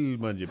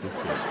ధడేల్మని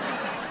చెప్పేసి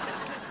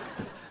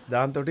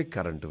దాంతో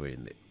కరెంటు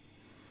పోయింది.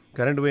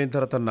 కరెంటు పోయిన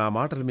తర్వాత నా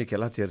మాటలు మీకు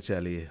ఎలా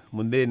చేర్చాలి?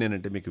 ముందే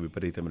నేనంటే మీకు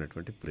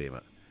విపరీతమైనటువంటి ప్రేమ.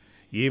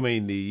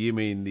 ఏమైంది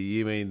ఏమైంది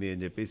ఏమైంది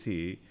అని చెప్పేసి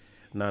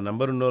నా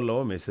నంబర్ ఉన్న వాళ్ళు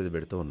మెసేజ్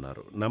పెడుతూ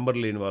ఉన్నారు, నంబర్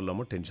లేని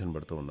వాళ్ళేమో టెన్షన్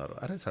పడుతూ ఉన్నారు.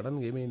 అరే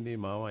సడన్గా ఏమైంది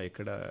మామ,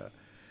 ఎక్కడ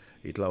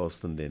ఇట్లా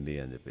వస్తుంది ఏంది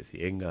అని చెప్పేసి.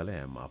 ఏం కాలే,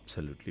 ఐఎమ్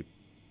అబ్సల్యూట్లీ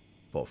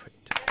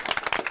పర్ఫెక్ట్.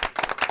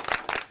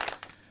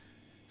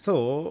 సో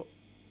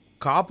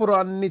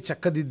కాపురాన్ని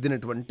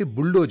చక్కదిద్దినటువంటి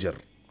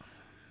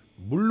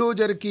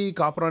బుల్డోజర్కి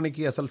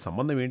కాపురానికి అసలు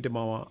సంబంధం ఏంటి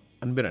మావా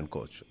అని మీరు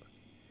అనుకోవచ్చు.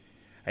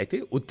 అయితే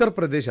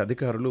ఉత్తరప్రదేశ్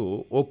అధికారులు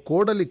ఓ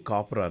కోడలి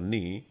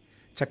కాపురాన్ని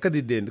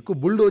చక్కదిద్దేందుకు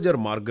బుల్డోజర్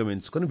మార్గం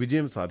ఎంచుకొని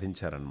విజయం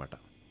సాధించారన్నమాట.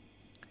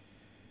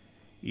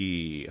 ఈ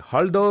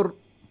హల్దౌర్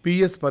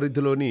పిఎస్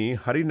పరిధిలోని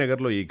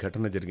హరినగర్లో ఈ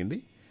ఘటన జరిగింది.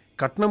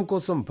 కట్నం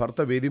కోసం భర్త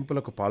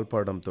వేధింపులకు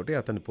పాల్పడడంతో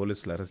అతన్ని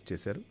పోలీసులు అరెస్ట్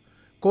చేశారు.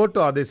 కోర్టు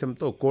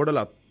ఆదేశంతో కోడల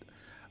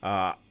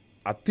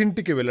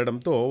అత్తింటికి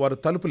వెళ్ళడంతో వారు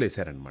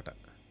తలుపులేశారనమాట.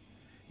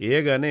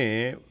 ఏగానే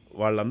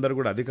వాళ్ళందరూ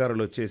కూడా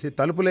అధికారులు వచ్చేసి,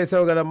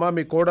 తలుపులేసావు కదమ్మా,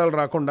 మీ కోడలు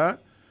రాకుండా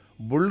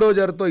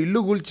బుల్డోజర్తో ఇల్లు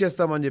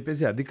కూల్చేస్తామని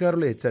చెప్పేసి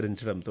అధికారులు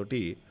హెచ్చరించడంతో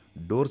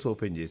డోర్స్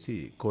ఓపెన్ చేసి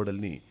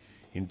కోడల్ని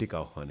ఇంటికి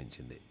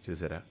ఆహ్వానించింది.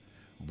 చూసారా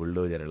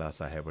బుల్డోజర్ ఎలా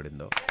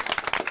సహాయపడిందో.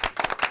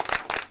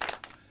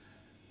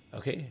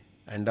 ఓకే.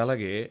 అండ్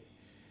అలాగే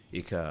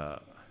ఇక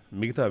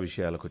మిగతా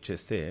విషయాలకు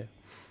వచ్చేస్తే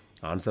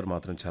ఆన్సర్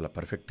మాత్రం చాలా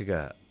పర్ఫెక్ట్గా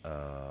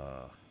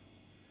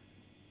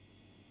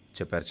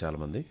చెప్పారు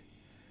చాలామంది.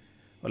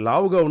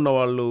 లావుగా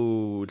ఉన్నవాళ్ళు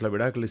ఇట్లా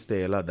విడాకులు ఇస్తే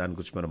ఎలా, దాని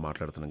గురించి మనం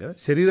మాట్లాడుతున్నాం కదా.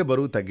 శరీర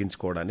బరువు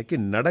తగ్గించుకోవడానికి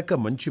నడక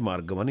మంచి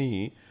మార్గం అని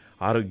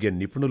ఆరోగ్య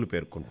నిపుణులు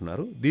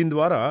పేర్కొంటున్నారు. దీని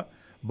ద్వారా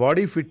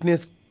బాడీ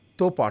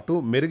ఫిట్నెస్తో పాటు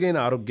మెరుగైన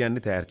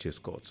ఆరోగ్యాన్ని తయారు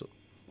చేసుకోవచ్చు.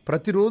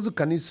 ప్రతిరోజు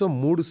కనీసం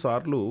 3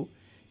 సార్లు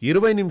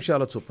 20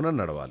 నిమిషాల చొప్పున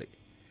నడవాలి.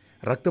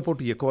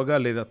 రక్తపోటు ఎక్కువగా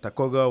లేదా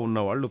తక్కువగా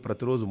ఉన్నవాళ్ళు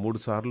ప్రతిరోజు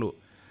 3 సార్లు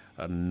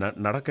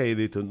నడక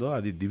ఏదైతుందో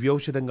అది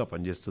దివ్యౌషధంగా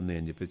పనిచేస్తుంది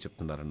అని చెప్పి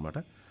చెప్తున్నారనమాట.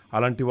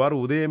 అలాంటి వారు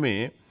ఉదయమే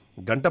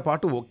గంట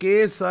పాటు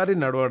ఒకేసారి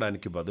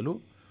నడవడానికి బదులు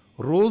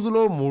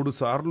రోజులో 3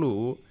 సార్లు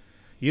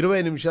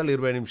 20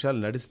 నిమిషాలు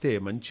నడిస్తే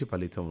మంచి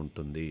ఫలితం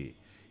ఉంటుంది.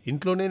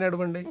 ఇంట్లోనే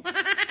నడవండి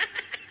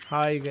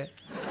హాయిగా.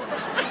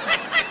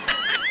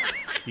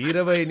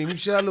 20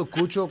 నిమిషాలు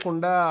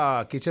కూర్చోకుండా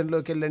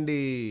కిచెన్లోకి వెళ్ళండి,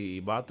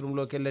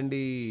 బాత్రూంలోకి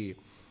వెళ్ళండి,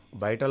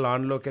 బయట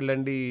లాన్లోకి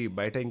వెళ్ళండి,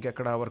 బయట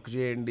ఇంకెక్కడ వర్క్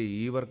చేయండి,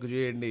 ఈ వర్క్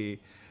చేయండి,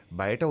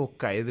 బయట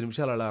ఒక్క 5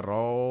 నిమిషాలు అలా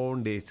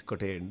రౌండ్ వేసి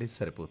కొట్టేయండి,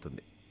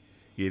 సరిపోతుంది.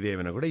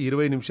 ఏదేమైనా కూడా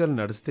 20 నిమిషాలు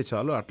నడిస్తే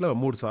చాలు. అట్లా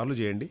 3 సార్లు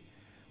చేయండి,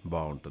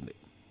 బాగుంటుంది.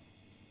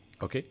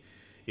 ఓకే.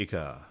 ఇక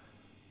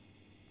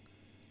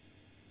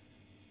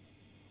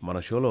మన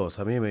షోలో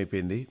సమయం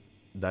అయిపోయింది.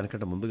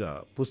 దానికంటే ముందుగా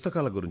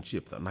పుస్తకాల గురించి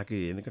చెప్తాను. నాకు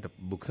ఎందుకంటే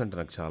బుక్స్ అంటే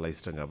నాకు చాలా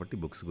ఇష్టం కాబట్టి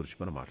బుక్స్ గురించి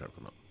మనం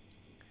మాట్లాడుకుందాం.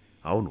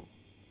 అవును,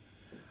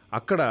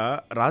 అక్కడ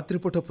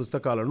రాత్రిపూట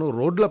పుస్తకాలను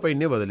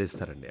రోడ్లపైనే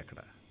వదిలేస్తారండి. అక్కడ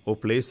ఓ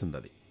ప్లేస్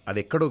ఉంది, అది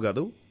ఎక్కడో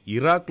కాదు,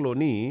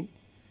 ఇరాక్లోని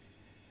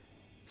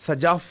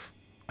సజాఫ్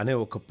అనే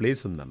ఒక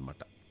ప్లేస్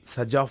ఉందన్నమాట.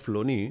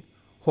 సజాఫ్లోని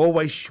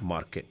హోవైష్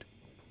మార్కెట్.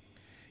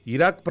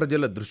 ఇరాక్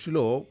ప్రజల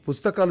దృష్టిలో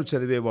పుస్తకాలు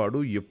చదివేవాడు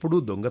ఎప్పుడూ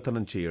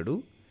దొంగతనం చేయడు,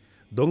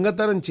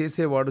 దొంగతనం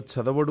చేసేవాడు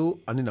చదవడు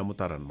అని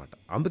నమ్ముతారనమాట.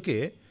 అందుకే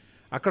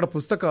అక్కడ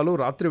పుస్తకాలు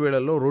రాత్రి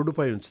వేళల్లో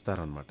రోడ్డుపై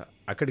ఉంచుతారనమాట.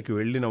 అక్కడికి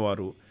వెళ్ళిన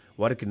వారు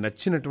వారికి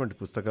నచ్చినటువంటి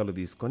పుస్తకాలు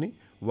తీసుకొని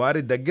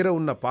వారి దగ్గర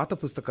ఉన్న పాత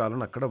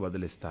పుస్తకాలను అక్కడ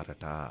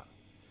వదిలేస్తారట.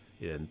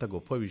 ఇది ఎంత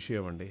గొప్ప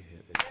విషయం అండి.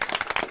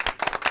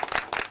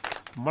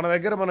 మన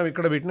దగ్గర మనం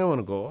ఇక్కడ పెట్టినాం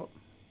అనుకో,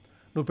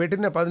 నువ్వు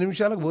పెట్టిన 10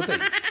 నిమిషాలకు పోతాయి,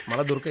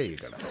 మళ్ళీ దొరికాయి.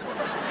 ఇక్కడ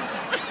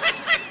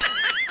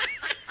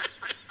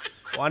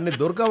వాడిని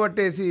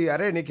దొరకబట్టేసి,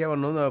 అరే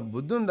నీకేమన్నా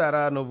బుద్ధి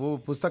ఉందారా, నువ్వు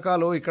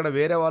పుస్తకాలు ఇక్కడ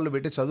వేరే వాళ్ళు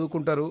పెట్టి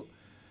చదువుకుంటారు,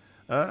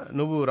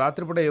 నువ్వు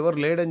రాత్రిపూట ఎవరు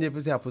లేడని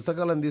చెప్పేసి ఆ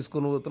పుస్తకాలను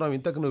తీసుకుని పోతున్నావు,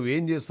 ఇంతకు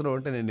నువ్వేం చేస్తున్నావు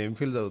అంటే నేను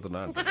ఎంఫిల్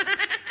చదువుతున్నా అంట.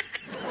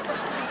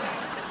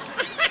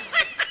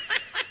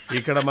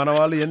 ఇక్కడ మన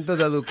వాళ్ళు ఎంత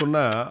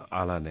చదువుకున్నా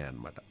అలానే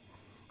అనమాట.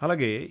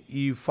 అలాగే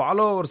ఈ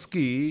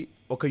ఫాలోవర్స్కి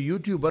ఒక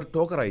యూట్యూబర్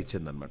టోకరా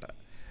ఇచ్చిందనమాట.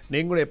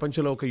 నేను కూడా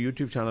ఎప్పటిలో ఒక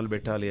యూట్యూబ్ ఛానల్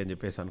పెట్టాలి అని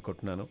చెప్పేసి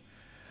అనుకుంటున్నాను.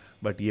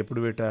 బట్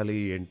ఎప్పుడు పెట్టాలి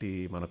ఏంటి,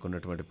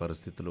 మనకున్నటువంటి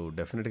పరిస్థితులు.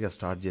 డెఫినెట్గా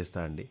స్టార్ట్ చేస్తా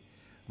అండి.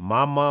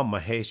 మామా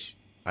మహేష్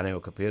అనే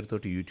ఒక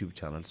పేరుతోటి యూట్యూబ్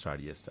ఛానల్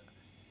స్టార్ట్ చేస్తా.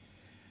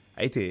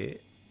 అయితే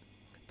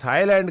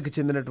థాయిలాండ్కి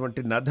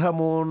చెందినటువంటి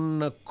నథమోన్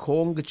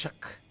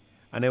కోంగ్చక్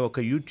అనే ఒక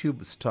యూట్యూబ్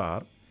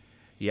స్టార్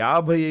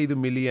 $55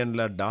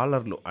 మిలియన్ల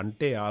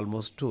అంటే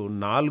ఆల్మోస్ట్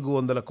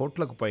 400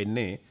 కోట్లకు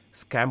పైనే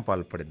స్కామ్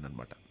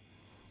పాల్పడిందనమాట.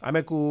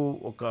 ఆమెకు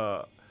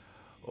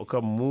ఒక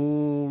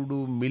 3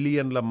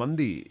 మిలియన్ల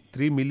మంది,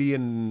 3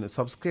 మిలియన్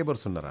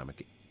సబ్స్క్రైబర్స్ ఉన్నారు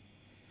ఆమెకి.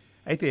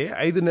 అయితే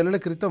 5 నెలల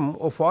క్రితం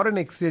ఓ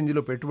ఫారెన్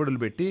ఎక్స్చేంజ్లో పెట్టుబడులు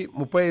పెట్టి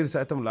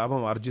 35%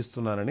 లాభం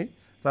ఆర్జిస్తున్నానని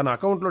తన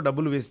అకౌంట్లో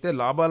డబ్బులు వేస్తే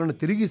లాభాలను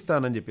తిరిగి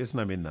ఇస్తానని చెప్పేసి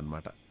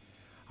నమ్మిందనమాట.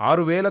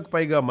 6,000కు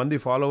పైగా మంది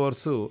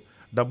ఫాలోవర్స్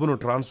డబ్బును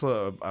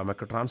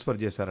ఆమెకు ట్రాన్స్ఫర్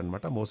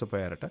చేశారనమాట.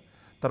 మోసపోయారట.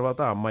 తర్వాత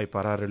ఆ అమ్మాయి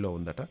పరారీలో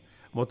ఉందట.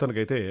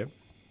 మొత్తానికైతే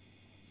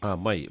ఆ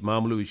అమ్మాయి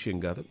మామూలు విషయం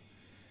కాదు,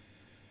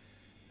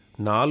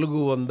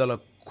 400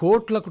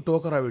 కోట్లకు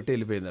టోకరా పెట్టి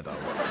వెళ్ళిపోయిందట.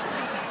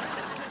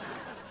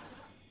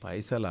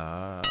 పైసలా,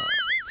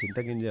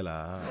 చింతగింజలా?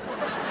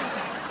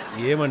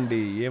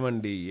 ఏమండి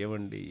ఏమండి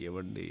ఏమండి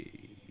ఏమండి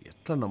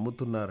ఎట్లా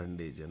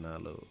నమ్ముతున్నారండి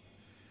జనాలు?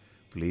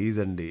 ప్లీజ్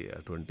అండి,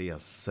 అటువంటి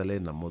అస్సలే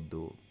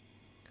నమ్మొద్దు.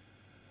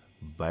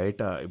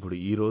 బయట ఇప్పుడు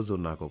ఈరోజు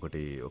నాకు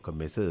ఒక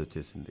మెసేజ్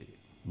వచ్చేసింది,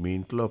 మీ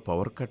ఇంట్లో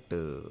పవర్ కట్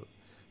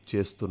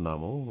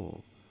చేస్తున్నాము,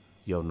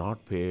 you have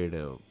not paid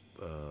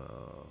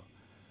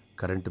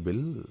current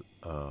bill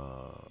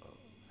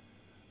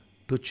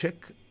to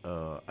check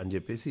అని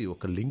చెప్పేసి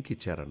ఒక లింక్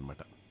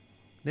ఇచ్చారనమాట.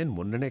 నేను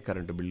మొన్ననే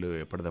కరెంటు బిల్లు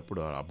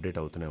ఎప్పటికప్పుడు అప్డేట్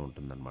అవుతూనే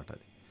ఉంటుందన్నమాట.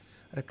 అది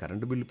అరే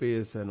కరెంటు బిల్లు పే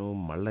చేశాను,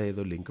 మళ్ళీ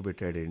ఏదో లింక్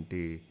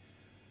పెట్టాడేంటి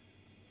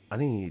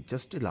అని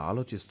జస్ట్ ఇలా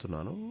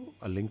ఆలోచిస్తున్నాను.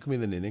 ఆ లింక్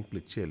మీద నేనేం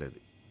క్లిక్ చేయలేదు.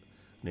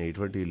 నేను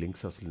ఇటువంటి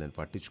లింక్స్ అసలు నేను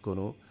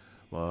పట్టించుకోను.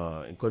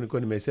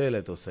 కొన్ని మెసేజ్లు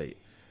అయితే వస్తాయి,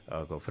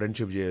 ఒక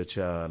ఫ్రెండ్షిప్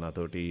చేయొచ్చా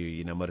నాతోటి,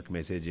 ఈ నెంబర్కి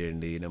మెసేజ్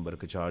చేయండి, ఈ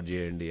నెంబర్కి చార్జ్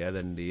చేయండి,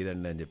 అదండి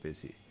ఇదండి అని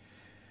చెప్పేసి.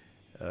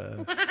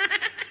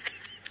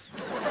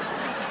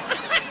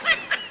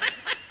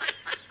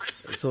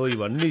 సో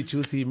ఇవన్నీ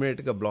చూసి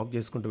ఇమీడియట్గా బ్లాక్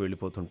చేసుకుంటూ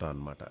వెళ్ళిపోతుంటాం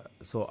అనమాట.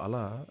 సో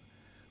అలా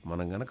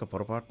మనం గనక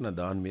పొరపాటున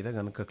దాని మీద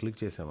కనుక క్లిక్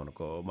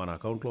చేసామనుకో, మన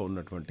అకౌంట్లో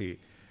ఉన్నటువంటి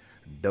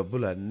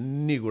డబ్బులు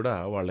అన్నీ కూడా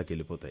వాళ్ళకి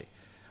వెళ్ళిపోతాయి.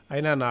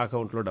 అయినా నా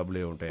అకౌంట్లో డబ్బులు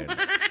ఏముంటాయండి.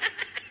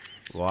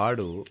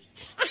 వాడు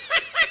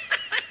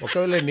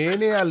ఒకవేళ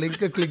నేనే ఆ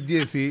లింక్ క్లిక్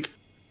చేసి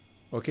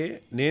ఓకే,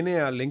 నేనే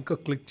ఆ లింక్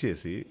క్లిక్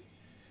చేసి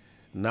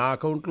నా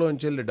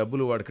అకౌంట్లోంచి వెళ్ళి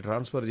డబ్బులు వాడికి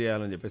ట్రాన్స్ఫర్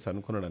చేయాలని చెప్పేసి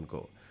అనుకున్నాడు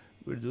అనుకో,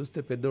 వీడు చూస్తే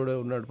పెద్దోడే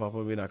ఉన్నాడు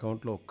పాపం, వీని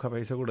అకౌంట్లో ఒక్క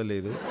పైసా కూడా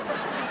లేదు.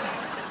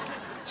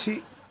 చి,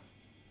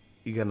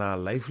 ఇక నా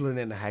లైఫ్లో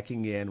నేను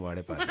హ్యాకింగ్ చేయని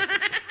వాడే పాడు.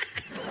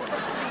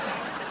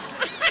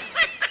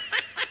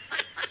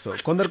 సో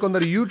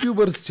కొందరు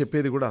యూట్యూబర్స్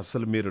చెప్పేది కూడా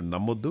అస్సలు మీరు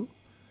నమ్మొద్దు.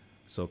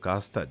 సో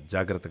కాస్త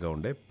జాగ్రత్తగా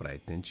ఉండే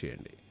ప్రయత్నం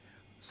చేయండి,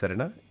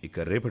 సరేనా? ఇక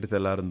రేపటి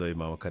తెల్లారిందో ఈ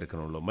మామ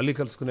కార్యక్రమంలో మళ్ళీ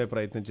కలుసుకునే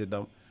ప్రయత్నం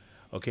చేద్దాం.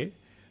 ఓకే,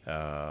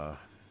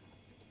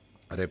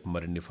 రేపు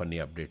మరిన్ని ఫన్నీ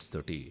అప్డేట్స్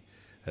తోటి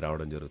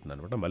రావడం జరుగుతుంది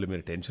అనమాట. మళ్ళీ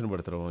మీరు టెన్షన్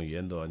పడతారో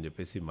ఏందో అని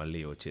చెప్పేసి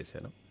మళ్ళీ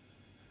వచ్చేసాను,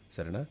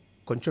 సరేనా?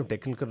 కొంచెం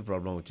టెక్నికల్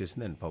ప్రాబ్లం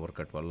వచ్చేసింది అండ్ పవర్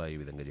కట్ వల్ల ఈ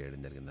విధంగా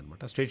చేయడం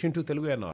జరిగిందనమాట. Station to Telugu NRI.